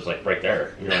like it was like right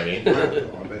there. You know what I mean?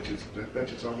 I bet you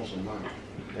it's almost a mile.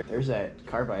 There's that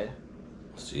carbide.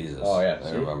 Jesus. Oh, yeah,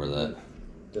 I see? remember that.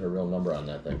 Did a real number on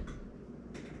that thing.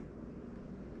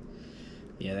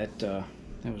 Yeah, that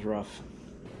was rough.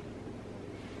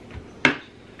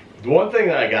 The one thing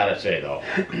that I gotta say though,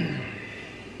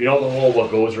 you know the whole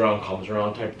what goes around comes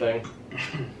around type thing?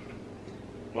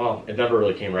 Well, it never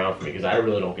really came around for me because I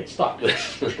really don't get stuck.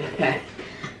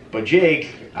 But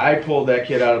Jake, I pulled that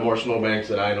kid out of more snowbanks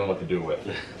than I know what to do with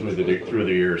through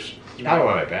the years. I don't know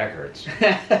why my back hurts.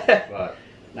 But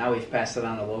Now we've passed it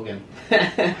on to Logan.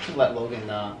 Let Logan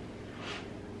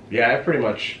yeah,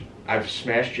 I've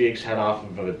smashed Jake's head off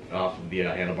of the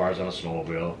handlebars on a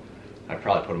snowmobile. I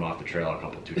probably put him off the trail a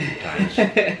couple, 2-3 times.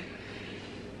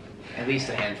 At least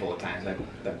a handful of times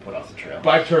I've been put off the trail.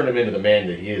 But I've turned him into the man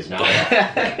that he is now.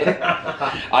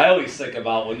 I always think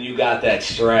about when you got that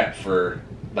strap for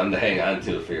them to hang on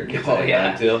to, for your kids to hang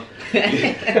on to.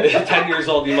 10 years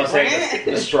old, you must have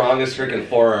the strongest freaking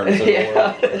forearms in the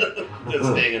world.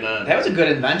 That's hanging on. That was a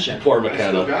good invention. Poor I McKenna.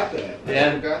 still got that. Yeah. I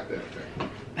still got that thing.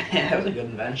 That was a good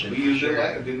invention. We used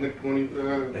it. Didn't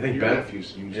when I think your Ben.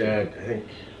 nephews used Yeah, it. I think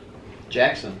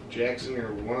Jackson. Jackson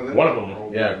or one of them. one of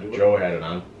them. Yeah, Do it. Joe had it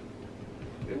on.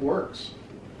 It works.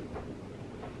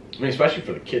 I mean, especially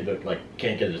for the kid that like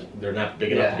can't get his, they're not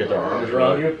big enough Yeah. to get their arms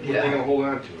around you. What are they gonna hold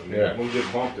on to? I mean, Yeah. when we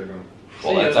get bumped, they're gonna.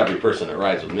 Well, that's every person that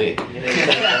rides with me.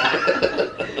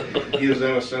 He gives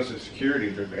them a sense of security.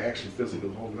 They're actually physically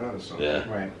holding on to something. Yeah.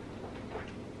 Right.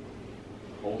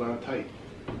 Hold on tight.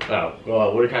 Oh,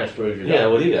 well, what kind of stories you got? Yeah,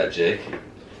 what do you got, Jake?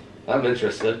 I'm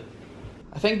interested.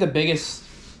 I think the biggest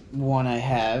one I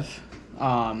have,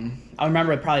 I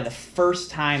remember probably the first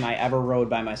time I ever rode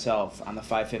by myself on the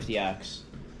 550X.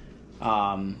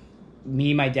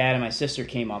 Me, my dad, and my sister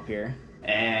came up here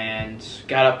and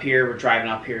got up here. We're driving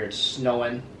up here. It's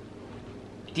snowing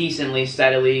decently,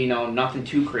 steadily, nothing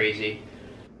too crazy.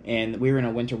 And we were in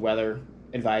a winter weather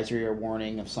advisory or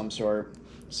warning of some sort,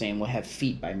 saying we'll have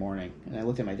feet by morning. And I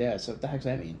looked at my dad. I said, "What the heck's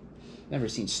that mean? Never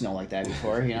seen snow like that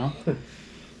before, He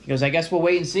goes, "I guess we'll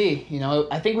wait and see."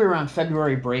 I think we were on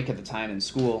February break at the time in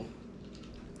school.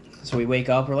 So we wake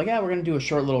up, we're like, we're going to do a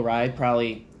short little ride,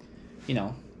 probably,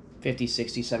 50,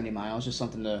 60, 70 miles, just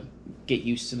something to get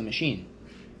used to the machine.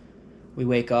 We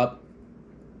wake up,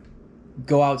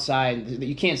 go outside.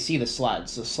 You can't see the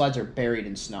sleds. The sleds are buried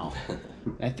in snow.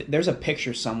 There's a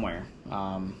picture somewhere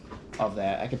of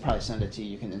that. I could probably send it to you.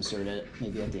 You can insert it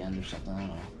maybe at the end or something. I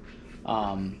don't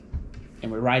know.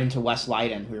 And we're riding to West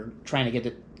Leiden. We were trying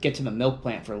to get to the milk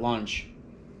plant for lunch.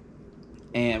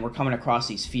 And we're coming across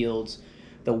these fields.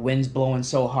 The wind's blowing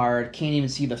so hard. I can't even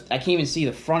see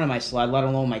the front of my sled, let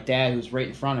alone my dad, who's right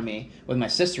in front of me, with my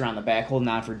sister on the back, holding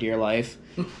on for dear life.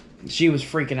 She was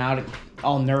freaking out,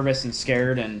 all nervous and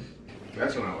scared, and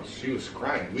That's when she was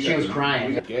crying. She was crying.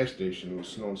 We got to the gas station. It was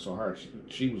snowing so hard.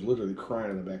 She was literally crying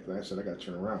in the back. And I said, "I got to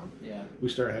turn around." yeah. We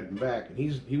started heading back, and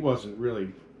he wasn't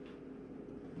really,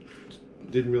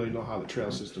 didn't really know how the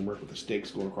trail system worked with the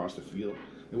stakes going across the field.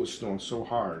 It was snowing so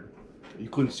hard, you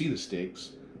couldn't see the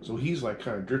stakes. So he's like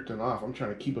kind of drifting off. I'm trying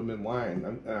to keep him in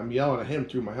line. I'm yelling at him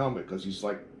through my helmet because he's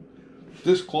like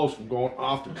this close from going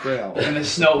off the trail. And the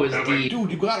snow was I'm deep. like,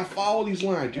 "Dude, you gotta follow these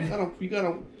lines. You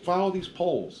gotta follow these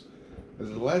poles." This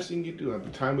is the last thing you do. At the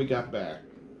time we got back,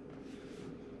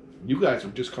 you guys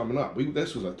were just coming up.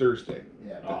 This was a Thursday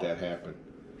that happened,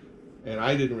 and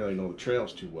I didn't really know the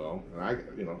trails too well.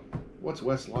 And what's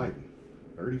West Leiden?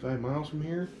 35 miles from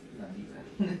here.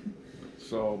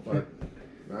 So, but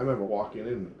I remember walking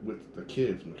in with the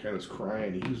kids, and McKenna's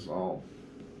crying. He's all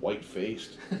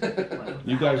white-faced.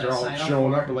 You guys are all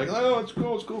showing up and like, "Oh, let's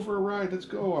go for a ride. Let's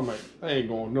go." I'm like, "I ain't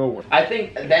going nowhere." I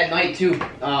think that night too,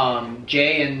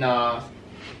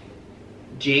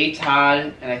 Jay,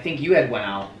 Todd, and I think you had went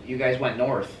out. You guys went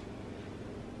north.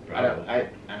 I don't know.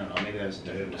 Maybe that was a It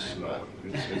different was time.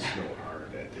 snowing. It snowed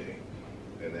hard that day,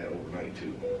 and that overnight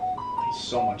too. But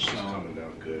so much It's snow. coming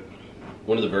down good.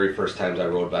 One of the very first times I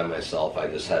rode by myself, I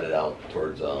just headed out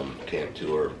towards Camp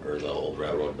 2 or the old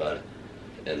railroad bed,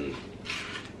 and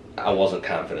I wasn't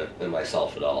confident in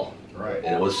myself at all. Right.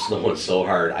 And it was snowing so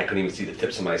hard, I couldn't even see the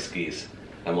tips of my skis.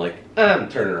 I'm like, I'm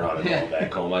turning around and going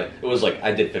back home. It was like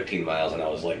I did 15 miles, and I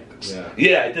was like,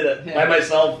 yeah, I did it by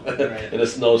myself in a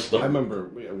snowstorm. I remember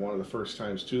one of the first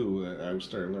times too that I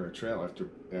started learning trail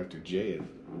after Jay had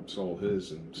sold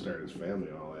his and started his family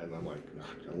and all that, and I'm like,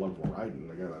 I love riding.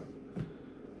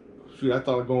 I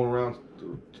thought going around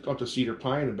up to Cedar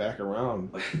Pine and back around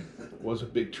was a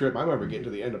big trip. I remember getting to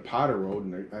the end of Potter Road,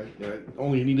 and I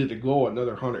only needed to go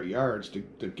another 100 yards to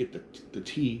get the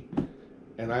T.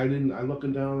 And I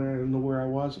looking down there, I didn't know where I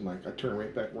was. I'm like, I turned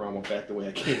right back around, went back the way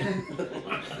I came.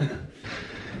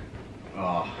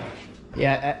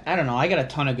 Yeah, I don't know. I got a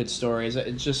ton of good stories.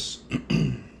 It's just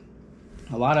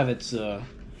a lot of it's the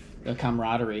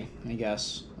camaraderie, I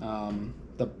guess.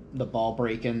 The ball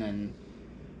breaking and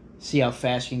see how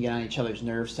fast you can get on each other's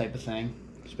nerves type of thing.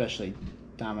 Especially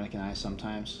Dominic and I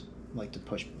sometimes like to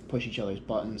push each other's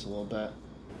buttons a little bit.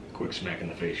 Quick smack in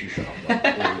the face, you shut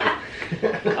up.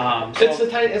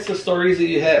 It's the stories that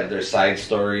you have. There's side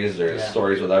stories. There's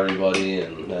stories with everybody,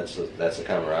 and that's the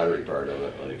camaraderie part of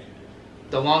it. Like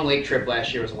the Long Lake trip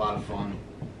last year was a lot of fun.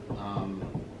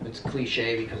 It's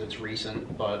cliche because it's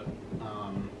recent, but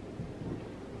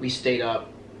we stayed up.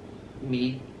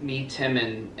 Me, Tim,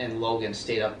 and Logan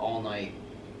stayed up all night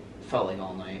felt like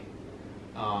all night.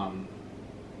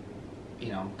 You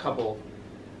know, couple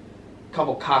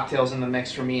cocktails in the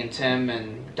mix for me and Tim,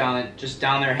 and just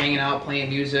down there hanging out, playing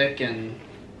music, and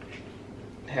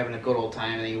having a good old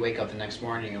time. And then you wake up the next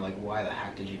morning and you're like, why the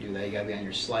heck did you do that? You gotta be on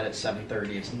your sled at 7:30.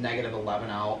 It's negative 11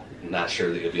 out. Not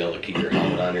sure that you'll be able to keep your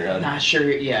helmet on your head. Not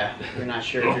sure. Yeah, you're not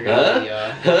sure if you're gonna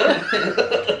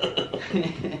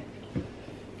be.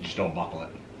 Just don't buckle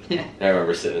it. I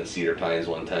remember sitting in Cedar Pines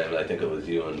one time. I think it was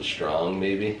you and Strong,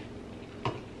 maybe.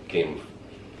 Came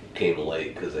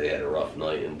late because they had a rough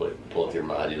night, and but both your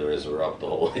modulars were up the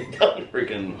whole way down.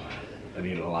 Freaking, I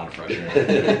needed a lot of fresh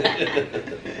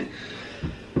air.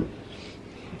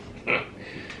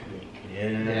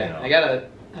 Yeah, I got a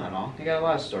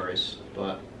lot of stories,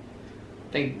 but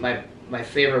I think my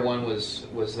favorite one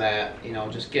was that, you know,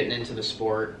 just getting into the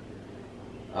sport,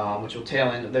 which will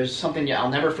tail end. There's something I'll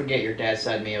never forget. Your dad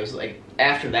said to me. It was like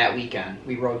after that weekend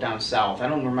we rode down south. I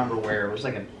don't remember where. It was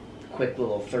like a quick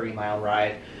little 30-mile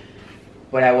ride,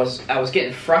 but I was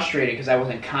getting frustrated because I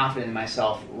wasn't confident in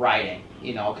myself riding.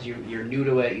 You know, because you're new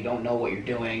to it. You don't know what you're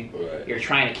doing. Right. You're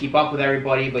trying to keep up with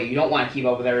everybody, but you don't want to keep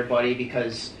up with everybody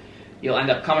because you'll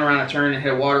end up coming around a turn and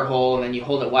hit a water hole, and then you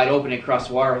hold it wide open and cross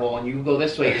the water hole, and you go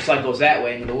this way, your sled goes that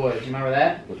way into the woods. You remember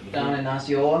that? Down in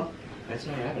Osceola? That's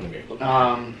not happening to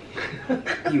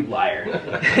me. You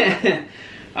liar.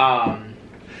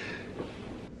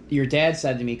 Your dad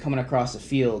said to me coming across the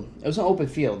field, it was an open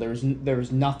field. There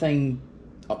was nothing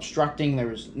obstructing. There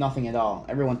was nothing at all.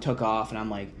 Everyone took off, and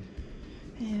I'm like,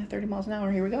 30 miles an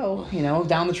hour, here we go. You know,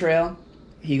 down the trail.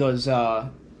 He goes,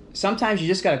 sometimes you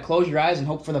just got to close your eyes and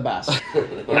hope for the best.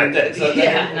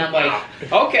 Yeah, and I'm like,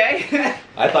 okay.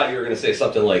 I thought you were going to say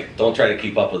something like, don't try to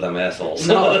keep up with them assholes.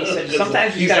 No, he said,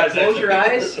 sometimes you got to close your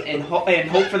eyes and hope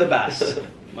for the best.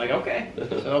 I'm like, okay.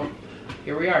 So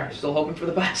here we are, still hoping for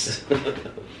the best.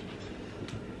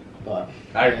 But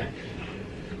I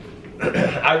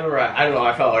remember, I don't know,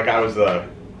 I felt like I was the...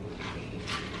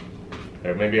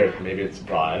 Or maybe it's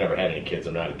I never had any kids.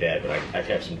 I'm not a dad, but I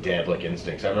have some dad-like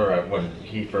instincts. I remember when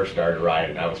he first started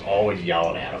riding, I was always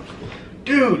yelling at him,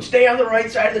 "Dude, stay on the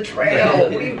right side of the trail.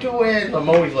 What are you doing?" I'm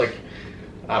always like,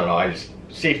 I don't know.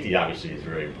 Safety obviously is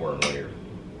very important when you're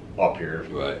up here.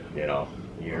 Right. You know,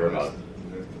 you hear about.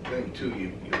 That's the thing too.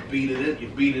 You beat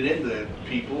it into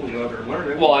people. You know, they're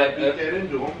learning. Well, you beat that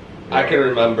into them. I can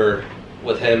remember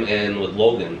with him and with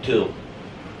Logan too.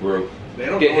 They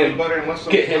don't Get know any better unless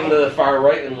him to the far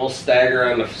right, and we'll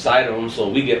stagger on the side of them so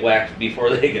we get whacked before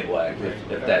they get whacked,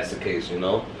 if that's the case, you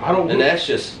know. And that's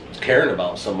just caring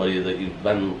about somebody that you've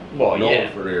been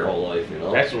known for your whole life, you know.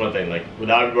 That's the one thing. Like with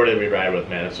everybody that we ride with,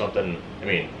 man, it's something. I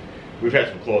mean, we've had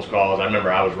some close calls. I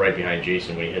remember I was right behind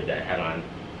Jason when he hit that head-on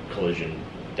collision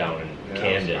down in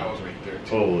Camden. I was right there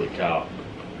too. Holy cow!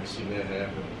 I seen that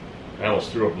happen. I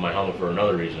almost threw up my helmet for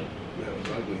another reason. That was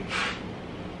ugly.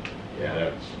 Yeah,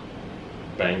 that's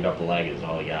banged up leg is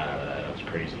all he got out of that. That was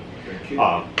crazy. That kid.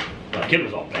 The kid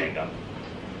was all banged up.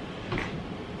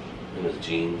 In his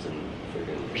jeans and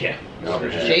freaking. Yeah.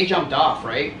 Jay jumped off,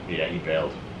 right? Yeah, he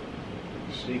bailed.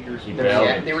 Sneakers. He The,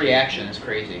 bailed. the reaction is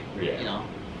crazy. Yeah. You know,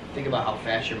 think about how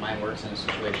fast your mind works in a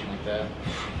situation like that.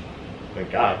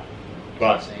 Thank God.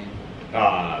 But It's insane.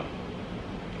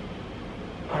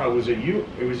 was it you?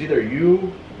 It was either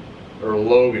you or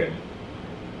Logan.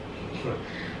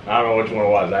 I don't know which one it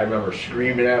was. I remember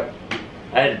screaming at.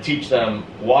 I had to teach them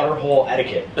water hole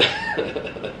etiquette.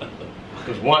 It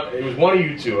was one of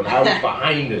you two, and I was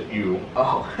behind you.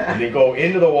 Oh. And they go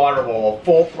into the water hole,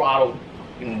 full throttle,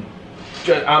 and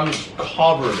I'm just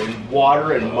covered in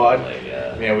water and mud. Oh my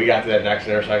God. Man, we got to that next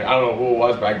intersection. I don't know who it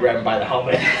was, but I grabbed him by the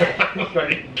helmet. I was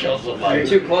ready to kill somebody. You're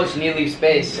too close. You need to leave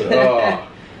space. Oh.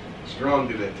 Strong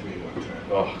did that to me one time.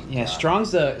 Oh. Yeah,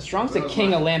 Strong's the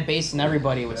king of lambasting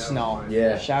everybody with snow.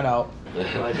 Yeah. Shout out.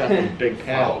 I got them big Follow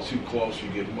paddles. too close, you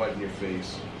get mud in your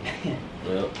face.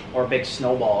 Yeah. Or big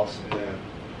snowballs. Yeah.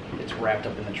 It's wrapped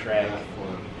up in the track. Not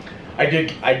fun. I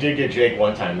did get Jake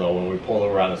one time though when we pulled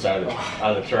over on the side of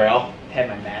on the trail. Had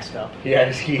my mask up. He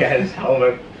had his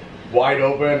helmet wide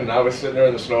open, and I was sitting there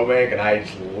in the snowbank, and I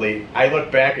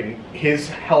looked back, and his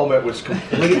helmet was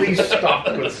completely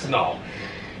stuffed with snow.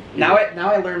 Now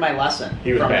I learned my lesson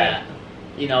He was from bad. that.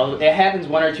 You know, it happens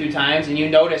one or two times, and you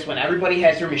notice when everybody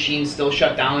has their machines still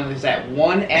shut down, and there's that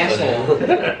one asshole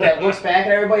that looks back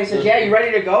at everybody and says, "Yeah, you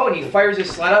ready to go?" And he fires his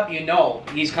sled up. You know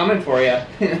he's coming for you.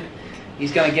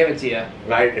 He's gonna give it to you.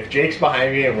 And if Jake's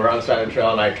behind me and we're on the side of the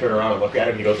trail, and I turn around and look at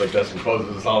him, he goes like this and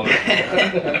closes his helmet.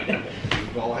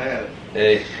 We've all had it.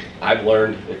 Hey, I've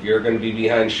learned if you're going to be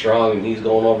behind Strong and he's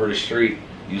going over the street,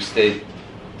 you stay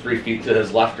 3 feet to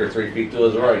his left or 3 feet to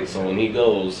his right. So when he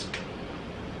goes,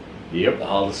 Yep.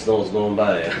 All the snow's going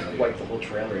by. Wipe the whole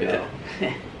trail right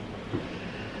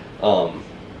now.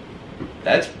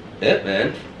 That's it,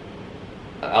 man.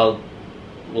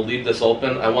 We'll leave this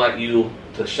open. I want you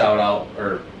to shout out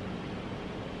or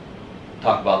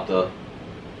talk about the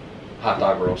hot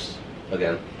dog roast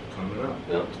again. Coming up.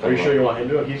 Yeah, Are you sure you want him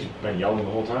to do it? He's been yelling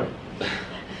the whole time.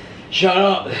 Shut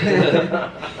up!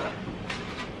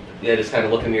 Yeah, just kind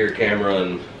of look into your camera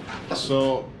and...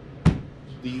 So,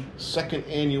 the second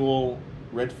annual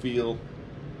Redfield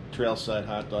Trailside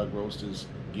Hot Dog Roast is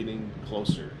getting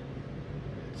closer.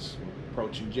 It's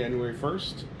approaching January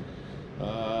 1st.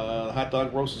 The hot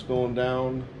dog roast is going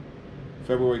down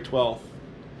February 12th,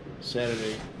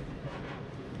 Saturday,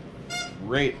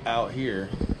 right out here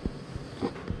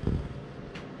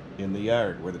in the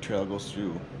yard where the trail goes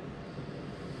through.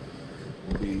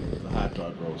 Will be the hot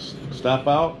dog roast. Stop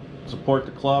out, support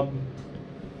the club.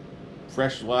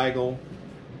 Fresh Weigel,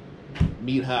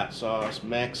 meat hot sauce,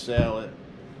 mac salad,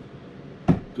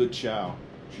 good chow.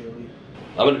 Chili.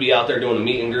 I'm going to be out there doing a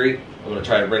meet and greet. I'm going to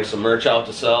try to bring some merch out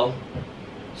to sell.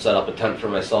 Set up a tent for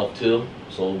myself too.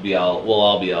 So we'll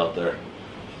all be out there.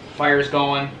 Fire's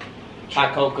going.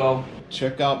 Hot cocoa.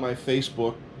 Check out my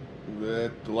Facebook.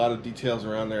 A lot of details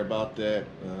around there about that.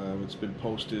 It's been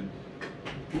posted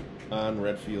on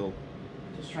Redfield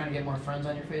Just trying to get more friends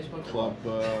on your Facebook. club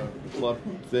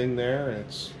thing there. And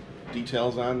it's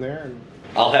details on there. And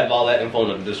I'll have all that info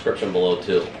in the description below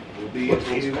too. we'll be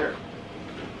meeting there.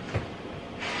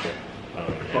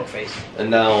 Book face. And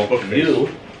now Book face. you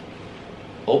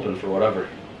open for whatever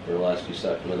for the last few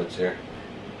minutes here.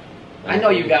 I know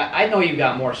you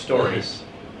got more stories.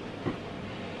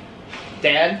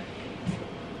 Dad,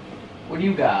 what do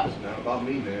you got? It's not about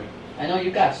me, man. I know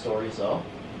you got stories though.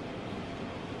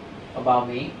 About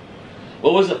me.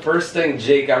 What was the first thing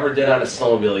Jake ever did on a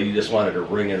snowmobile you just wanted to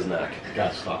wring his neck?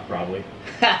 Got stuck probably.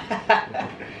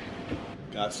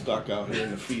 Got stuck out here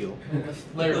in the field.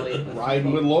 Literally.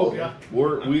 Riding with Logan.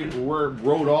 We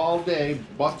rode all day,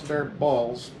 busted our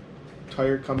balls,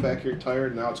 tired, come back here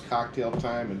tired, now it's cocktail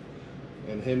time,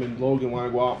 and him and Logan want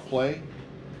to go out and play.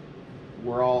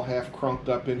 We're all half crunked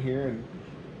up in here, and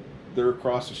they're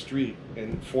across the street,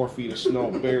 and 4 feet of snow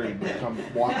buried, come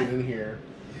walking in here.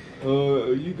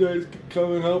 You guys can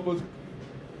come and help us.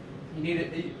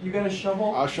 You got a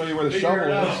shovel? I'll show you where the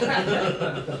shovel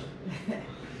is.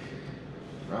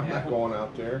 I'm not going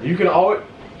out there. You can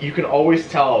always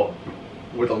tell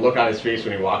with the look on his face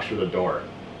when he walks through the door.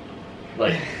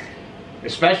 Like,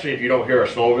 especially if you don't hear a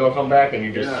snowmobile come back and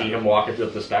you just see him walking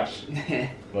up the steps.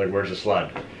 Like, where's the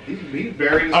sled? He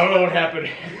buried his I don't know what happened.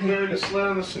 He buried his sled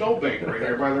on the snowbank right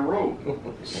there by the road.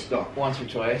 Stuck. Once or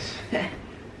twice.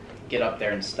 Get up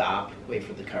there and stop. Wait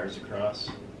for the cars to cross.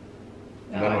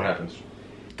 And then what happens?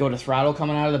 Go to throttle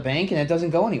coming out of the bank and it doesn't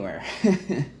go anywhere.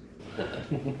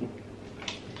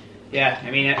 Yeah,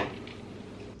 I mean,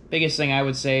 biggest thing I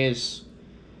would say is,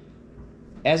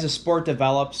 as the sport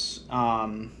develops,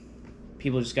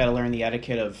 people just got to learn the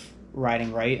etiquette of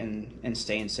riding right and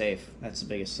staying safe. That's the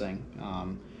biggest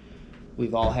thing.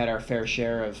 We've all had our fair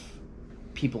share of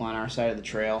people on our side of the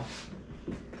trail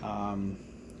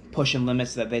pushing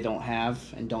limits that they don't have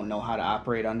and don't know how to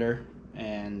operate under,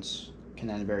 and can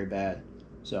end very bad.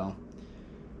 So,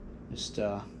 just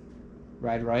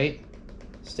ride right,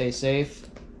 stay safe.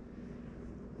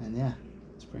 And yeah,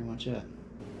 that's pretty much it.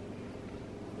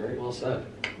 Very well said.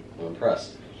 I'm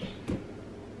impressed.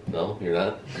 No, you're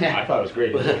not? I thought it was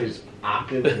great. His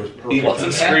octave was perfect. He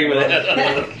wasn't screaming at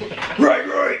us. Right.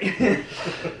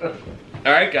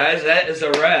 Alright guys, that is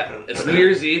a wrap. It's New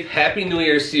Year's Eve. Happy New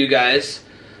Year's to you guys.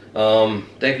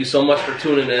 Thank you so much for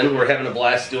tuning in. We're having a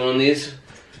blast doing these.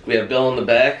 We have Bill in the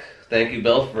back. Thank you,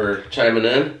 Bill, for chiming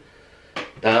in.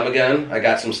 Dom again. I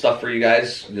got some stuff for you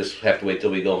guys. You just have to wait till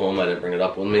we go home. I didn't bring it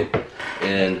up with me.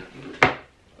 And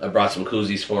I brought some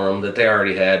koozies for them that they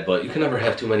already had, but you can never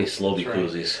have too many Slowbie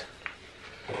koozies.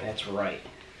 That's right.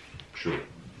 True.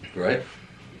 Right?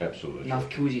 Absolutely. Enough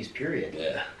koozies, period.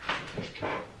 Yeah.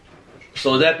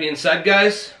 So with that being said,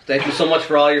 guys, thank you so much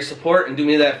for all your support, and do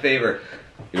me that favor.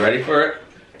 You ready for it?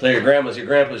 Tell your grandmas, your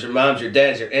grandpas, your moms, your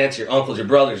dads, your aunts, your uncles, your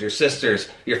brothers, your sisters,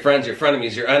 your friends, your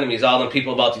frenemies, your enemies, all them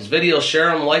people about these videos.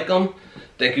 Share them, like them.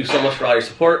 Thank you so much for all your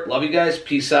support. Love you guys.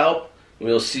 Peace out. And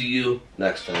we'll see you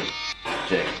next time.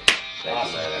 Jake, thank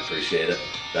you, man. I appreciate it.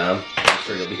 Dom, I'm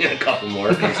sure you'll be in a couple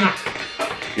more.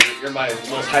 You're my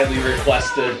most highly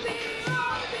requested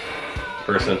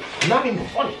person. Not even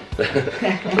funny.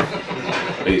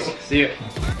 Peace. See you.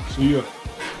 See ya.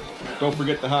 Don't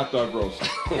forget the hot dog roast.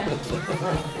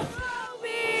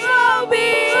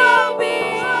 Hobbies.